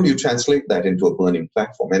 But how do you translate that into a burning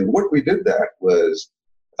platform? And what we did that was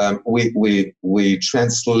we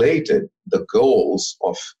translated the goals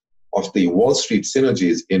of the Wall Street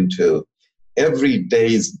synergies into every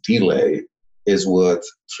day's delay is worth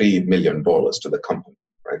 $3 million to the company,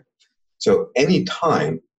 right? So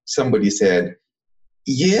anytime somebody said,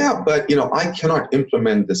 yeah, but I cannot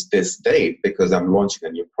implement this date because I'm launching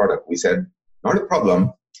a new product, we said, not a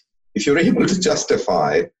problem. If you're able to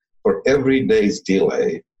justify for every day's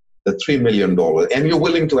delay the $3 million, and you're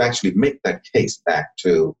willing to actually make that case back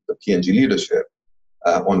to the P&G leadership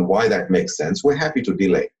on why that makes sense, we're happy to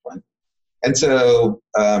delay, right? And so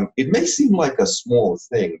it may seem like a small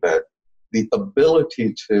thing, but the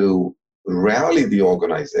ability to rally the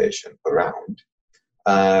organization around,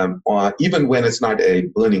 or even when it's not a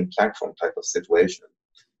burning platform type of situation,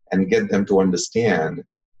 and get them to understand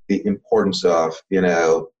the importance of,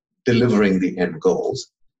 delivering the end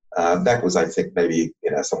goals. That was, I think, maybe,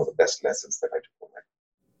 some of the best lessons that I took away.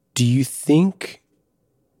 Do you think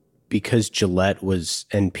because Gillette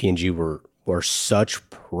and P&G were such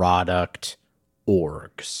product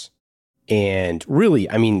orgs, and really,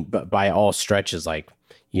 by all stretches, like,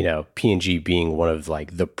 P&G being one of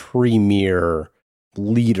like the premier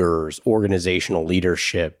leaders, organizational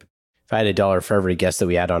leadership. If I had $1 for every guest that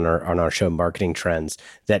we had on our show, Marketing Trends,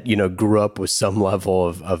 that, grew up with some level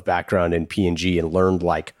of background in P&G and learned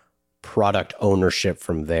like product ownership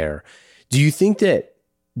from there. Do you think that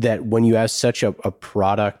when you have such a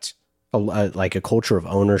product, like a culture of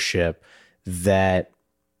ownership, that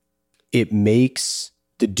it makes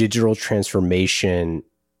the digital transformation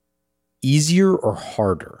easier or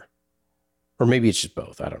harder? Or maybe it's just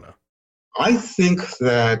both. I don't know. I think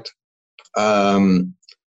that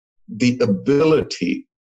the ability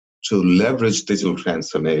to leverage digital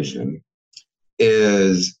transformation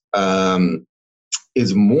is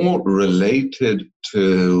more related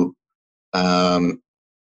to the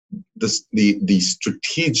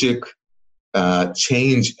strategic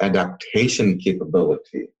change adaptation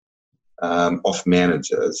capability of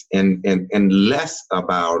managers, and less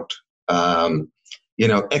about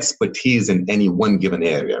expertise in any one given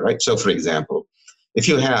area, right? So, for example, if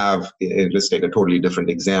you have, let's take a totally different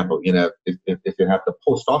example, if you have the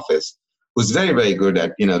post office, who's very, very good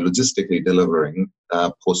at, logistically delivering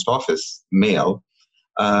post office mail,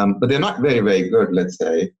 but they're not very, very good, let's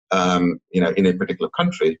say, in a particular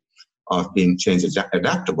country of being change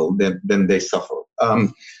adaptable, then they suffer.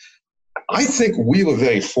 I think we were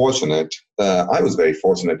very fortunate. I was very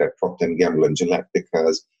fortunate at Procter & Gamble and Gillette,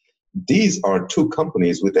 because these are two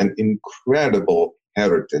companies with an incredible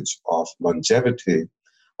heritage of longevity,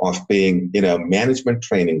 of being, management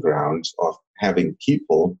training grounds, of having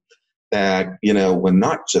people that, were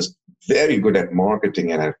not just very good at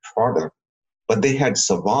marketing and at product, but they had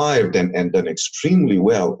survived and done extremely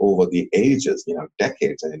well over the ages,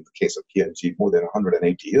 decades, and in the case of P&G, more than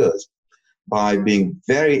 180 years, by being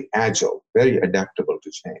very agile, very adaptable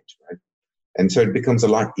to change, right? And so it becomes a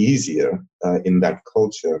lot easier in that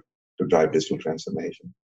culture to drive digital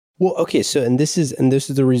transformation. Well, okay, so and this is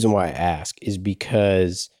the reason why I ask, is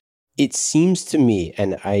because it seems to me,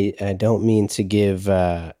 and I don't mean to give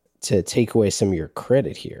to take away some of your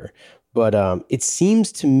credit here, but it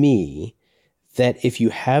seems to me that if you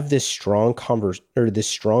have this strong this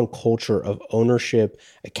strong culture of ownership,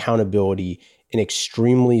 accountability, an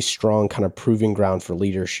extremely strong kind of proving ground for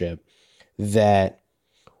leadership, that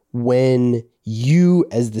when you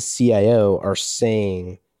as the CIO are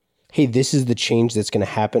saying, hey, this is the change that's going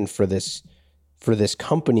to happen for this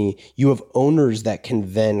company, you have owners that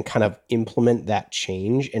can then kind of implement that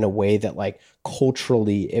change in a way that like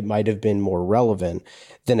culturally it might have been more relevant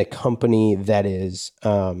than a company that is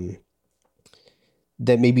that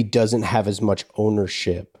maybe doesn't have as much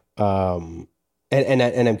ownership. And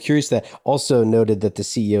I'm curious that also noted that the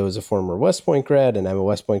CEO is a former West Point grad and I'm a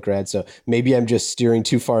West Point grad. So maybe I'm just steering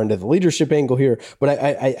too far into the leadership angle here. But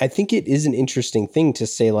I think it is an interesting thing to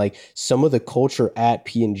say, like, some of the culture at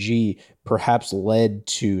P&G perhaps led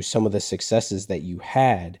to some of the successes that you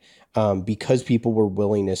had because people were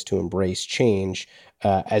willingness to embrace change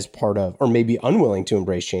as part of, or maybe unwilling to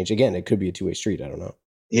embrace change. Again, it could be a two-way street. I don't know.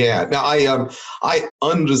 Yeah. Now, I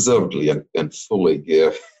unreservedly and fully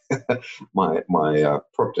give my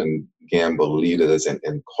Procter & Gamble leaders and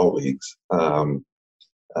colleagues, all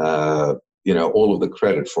of the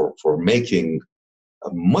credit for making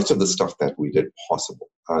much of the stuff that we did possible.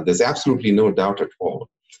 There's absolutely no doubt at all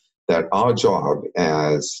that our job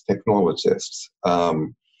as technologists,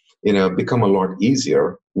 become a lot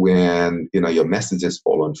easier when your messages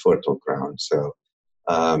fall on fertile ground. So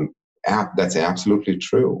that's absolutely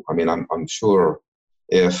true. I mean, I'm sure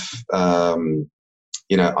if I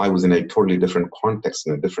was in a totally different context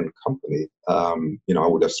in a different company, I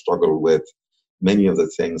would have struggled with many of the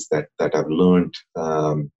things that I've learned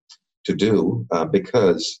to do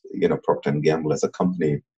because, Procter & Gamble as a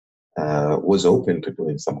company was open to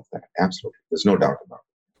doing some of that. Absolutely. There's no doubt about it.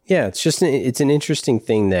 Yeah, it's an interesting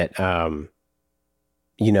thing that,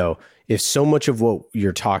 if so much of what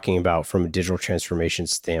you're talking about from a digital transformation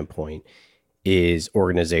standpoint is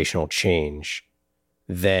organizational change,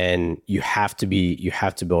 then you have to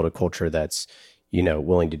build a culture that's,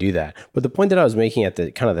 willing to do that. But the point that I was making at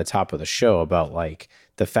the kind of the top of the show about like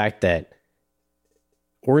the fact that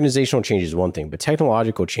organizational change is one thing, but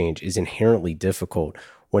technological change is inherently difficult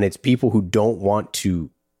when it's people who don't want to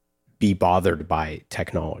be bothered by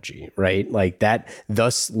technology, right? Like that,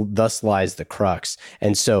 thus lies the crux.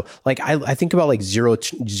 And so like, I think about like zero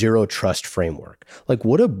trust framework. Like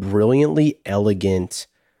what a brilliantly elegant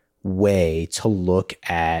way to look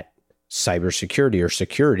at cybersecurity or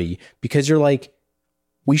security, because you're like,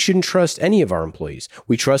 we shouldn't trust any of our employees.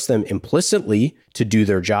 We trust them implicitly to do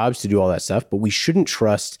their jobs, to do all that stuff, but we shouldn't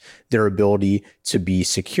trust their ability to be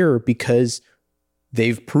secure because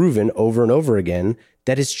they've proven over and over again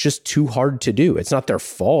that it's just too hard to do. It's not their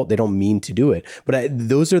fault. They don't mean to do it. But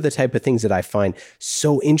those are the type of things that I find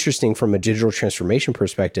so interesting from a digital transformation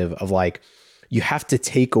perspective of like, you have to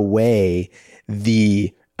take away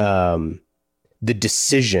the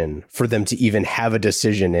decision for them to even have a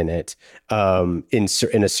decision in it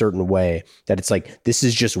in a certain way that it's like, this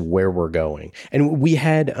is just where we're going. And we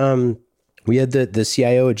had the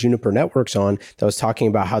CIO at Juniper Networks on that was talking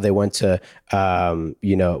about how they went to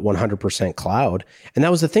 100% cloud. And that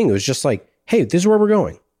was the thing. It was just like, hey, this is where we're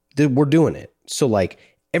going. We're doing it. So like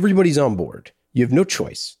everybody's on board. You have no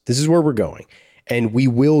choice. This is where we're going. And we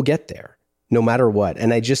will get there no matter what.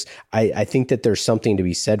 And I think that there's something to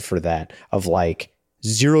be said for that of like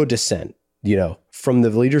zero dissent, from the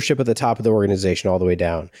leadership at the top of the organization all the way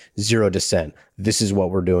down, zero dissent. This is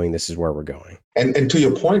what we're doing. This is where we're going. And to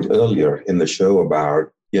your point earlier in the show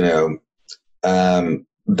about, that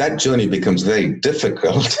journey becomes very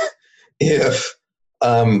difficult if,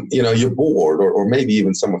 your board or maybe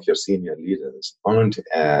even some of your senior leaders aren't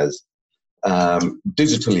as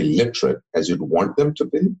digitally literate as you'd want them to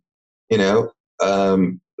be.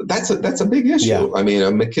 That's a big issue. Yeah. I mean,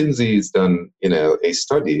 McKinsey's done, a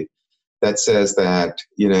study that says that,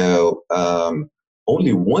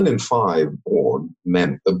 only 1 in 5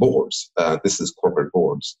 boards, this is corporate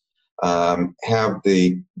boards, have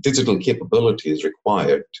the digital capabilities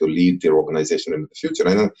required to lead their organization into the future.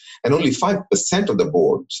 And only 5% of the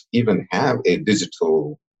boards even have a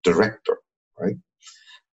digital director, right?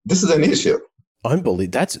 This is an issue.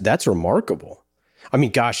 Unbelievable. That's remarkable. I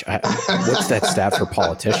mean, gosh, what's that stat for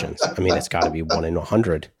politicians? I mean, it's got to be 1 in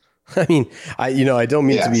 100. I mean, I don't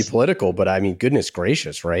mean to be political, but I mean, goodness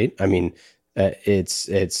gracious, right? I mean, it's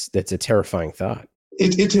a terrifying thought.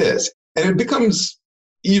 It is, and it becomes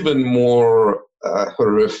even more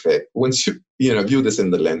horrific once you view this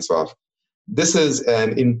in the lens of this is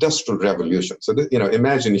an industrial revolution. So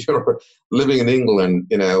imagine you're living in England,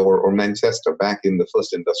 or Manchester back in the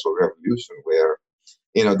first industrial revolution, where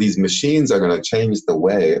these machines are going to change the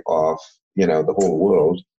way of the whole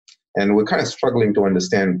world. And we're kind of struggling to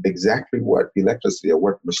understand exactly what electricity or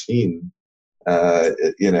what machine, a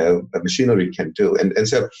machinery can do. And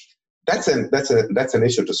so that's an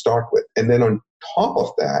issue to start with. And then on top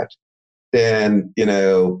of that, then,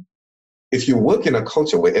 if you work in a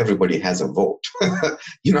culture where everybody has a vote,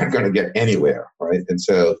 you're not going to get anywhere, right? And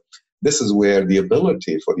so this is where the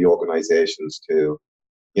ability for the organizations to,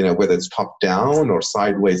 whether it's top down or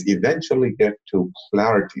sideways, eventually get to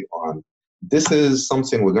clarity on this is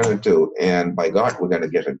something we're going to do, and by God, we're going to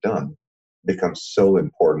get it done, becomes so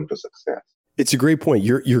important to success. It's a great point.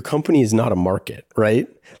 Your company is not a market, right?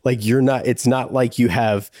 Like it's not like you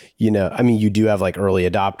have, you do have like early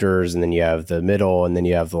adopters, and then you have the middle, and then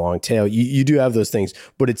you have the long tail. You do have those things,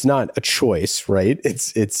 but it's not a choice, right?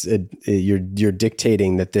 You're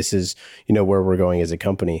dictating that this is, where we're going as a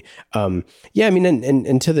company. And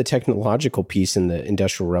to the technological piece in the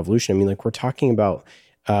Industrial Revolution, like we're talking about,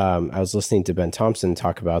 I was listening to Ben Thompson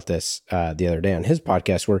talk about this the other day on his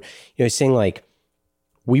podcast, where, he's saying like,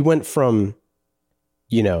 we went from,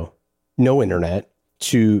 no internet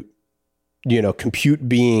to, compute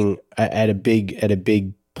being at a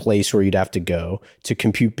big place where you'd have to go, to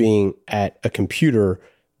compute being at a computer,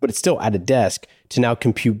 but it's still at a desk, to now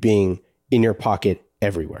compute being in your pocket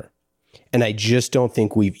everywhere. And I just don't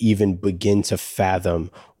think we've even begun to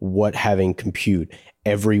fathom what having compute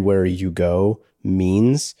everywhere you go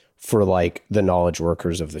means for like the knowledge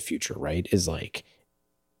workers of the future, right? Is like,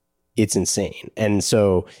 it's insane. And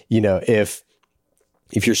so,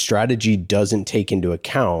 if your strategy doesn't take into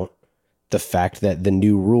account the fact that the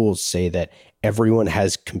new rules say that everyone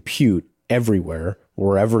has compute everywhere,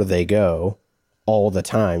 wherever they go, all the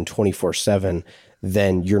time, 24/7,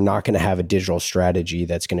 then you're not going to have a digital strategy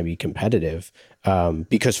that's going to be competitive,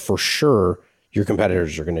 because for sure your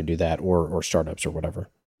competitors are going to do that, or startups or whatever.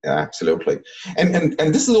 Yeah, absolutely. And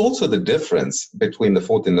this is also the difference between the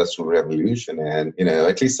fourth industrial revolution and,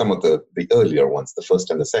 at least some of the earlier ones, the first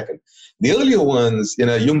and the second. The earlier ones,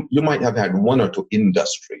 you might have had one or two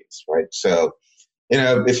industries, right? So,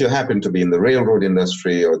 if you happen to be in the railroad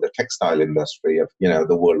industry or the textile industry,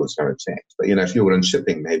 the world was going to change. But, if you were in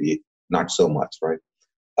shipping, maybe not so much, right?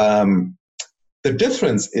 The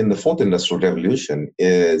difference in the fourth industrial revolution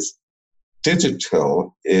is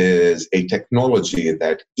digital is a technology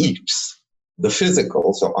that eats the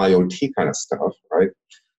physical, so IoT kind of stuff, right?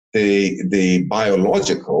 The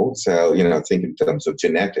biological, so, think in terms of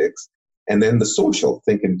genetics, and then the social,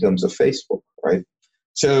 think in terms of Facebook, right?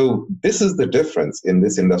 So this is the difference in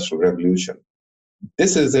this industrial revolution.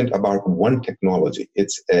 This isn't about one technology.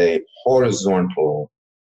 It's a horizontal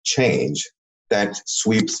change that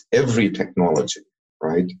sweeps every technology,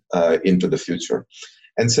 right, into the future.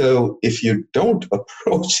 And so if you don't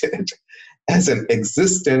approach it as an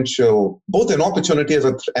existential, both an opportunity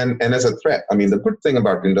and as a threat, the good thing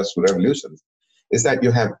about industrial revolutions is that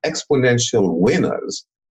you have exponential winners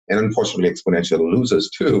and unfortunately exponential losers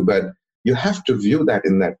too, but you have to view that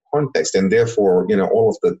in that context. And therefore, all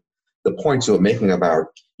of the points you're making about,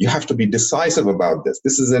 you have to be decisive about this.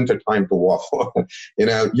 This isn't a time to waffle.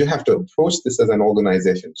 You have to approach this as an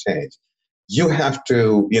organization change. You have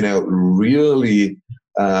to, really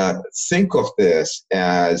think of this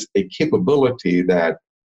as a capability that,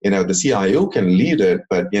 the CIO can lead it,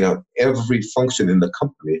 but, every function in the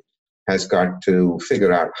company has got to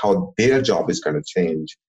figure out how their job is going to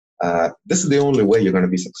change. This is the only way you're going to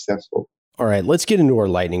be successful. All right, let's get into our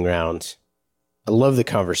lightning round. I love the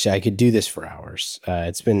conversation. I could do this for hours.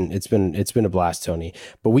 It's been a blast, Tony.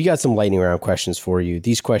 But we got some lightning round questions for you.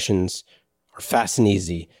 These questions are fast and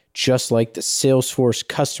easy, just like the Salesforce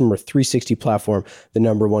Customer 360 platform, the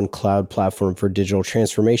 #1 cloud platform for digital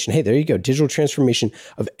transformation. Hey, there you go. Digital transformation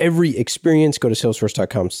of every experience. Go to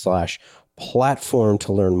salesforce.com/platform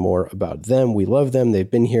to learn more about them. We love them. They've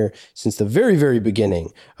been here since the very, very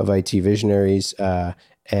beginning of IT Visionaries.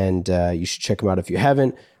 And you should check them out if you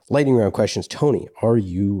haven't. Lightning round questions. Tony, are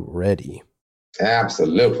you ready?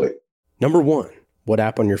 Absolutely. #1, what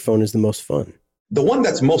app on your phone is the most fun? The one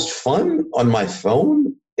that's most fun on my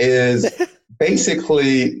phone is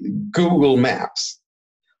basically Google Maps.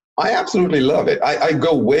 I absolutely love it. I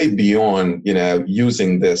go way beyond,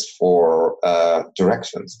 using this for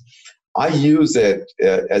directions. I use it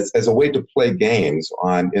as a way to play games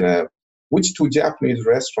on, which two Japanese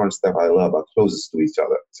restaurants that I love are closest to each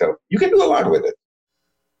other. So you can do a lot with it.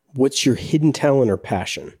 What's your hidden talent or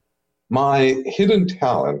passion? My hidden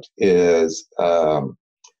talent is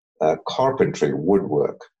carpentry,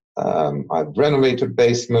 woodwork. I've renovated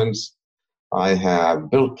basements. I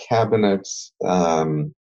have built cabinets. I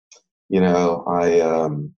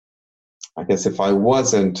guess if I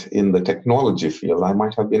wasn't in the technology field, I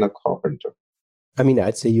might have been a carpenter.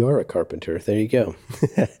 I'd say you are a carpenter. There you go.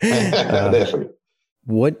 Definitely.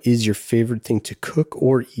 What is your favorite thing to cook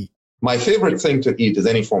or eat? My favorite thing to eat is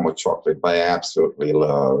any form of chocolate, but I absolutely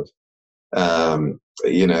love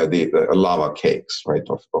the lava cakes, right,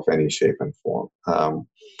 of any shape and form.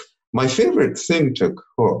 My favorite thing to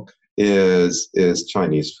cook is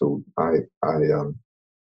Chinese food.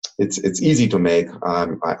 It's easy to make.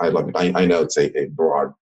 I love it. I know it's a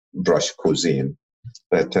broad brush cuisine,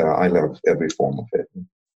 but I love every form of it.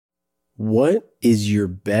 What is your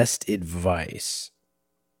best advice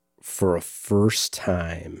for a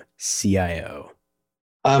first-time CIO?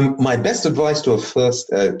 My best advice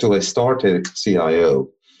to a started CIO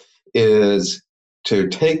is to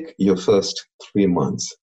take your first 3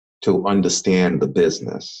 months to understand the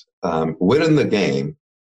business. We're in the game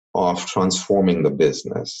of transforming the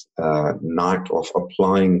business, not of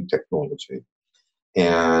applying technology.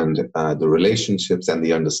 And the relationships and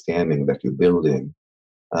the understanding that you're building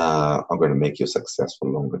are going to make you successful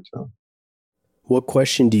longer term. What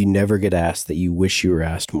question do you never get asked that you wish you were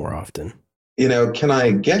asked more often? Can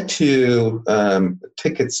I get you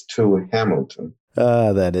tickets to Hamilton?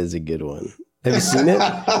 That is a good one. Have you seen it?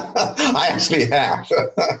 I actually have.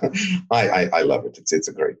 I love it. It's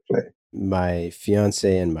a great play. My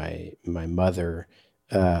fiance and my mother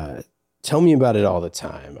tell me about it all the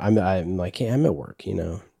time. I'm like, hey, I'm at work,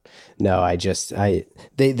 No,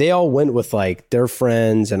 they all went with like their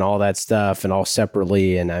friends and all that stuff and all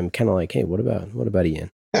separately. And I'm kind of like, hey, what about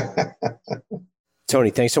Ian? Tony,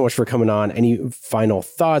 thanks so much for coming on. Any final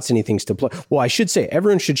thoughts, any things to plug? Well, I should say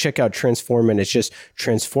everyone should check out Transformant. It's just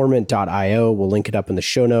transformant.io. We'll link it up in the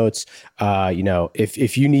show notes.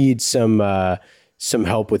 If you need some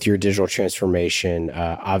help with your digital transformation,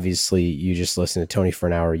 obviously you just listen to Tony for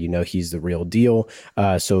an hour, he's the real deal.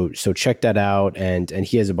 So check that out. And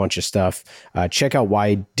he has a bunch of stuff. Check out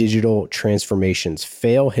Why Digital Transformations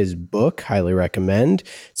Fail, his book, highly recommend.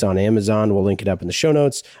 It's on Amazon. We'll link it up in the show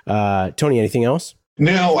notes. Tony, anything else?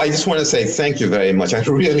 No, I just want to say thank you very much. I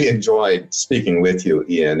really enjoyed speaking with you,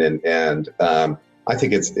 Ian, and I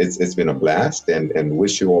think it's been a blast, and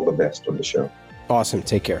wish you all the best on the show. Awesome.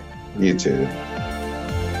 Take care. You too.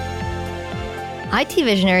 IT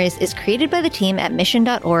Visionaries is created by the team at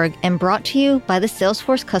mission.org and brought to you by the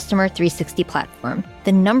Salesforce Customer 360 platform,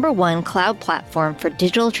 the #1 cloud platform for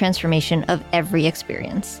digital transformation of every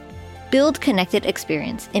experience. Build connected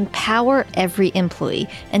experience, empower every employee,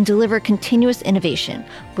 and deliver continuous innovation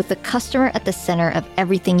with the customer at the center of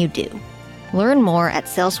everything you do. Learn more at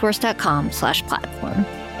salesforce.com/platform.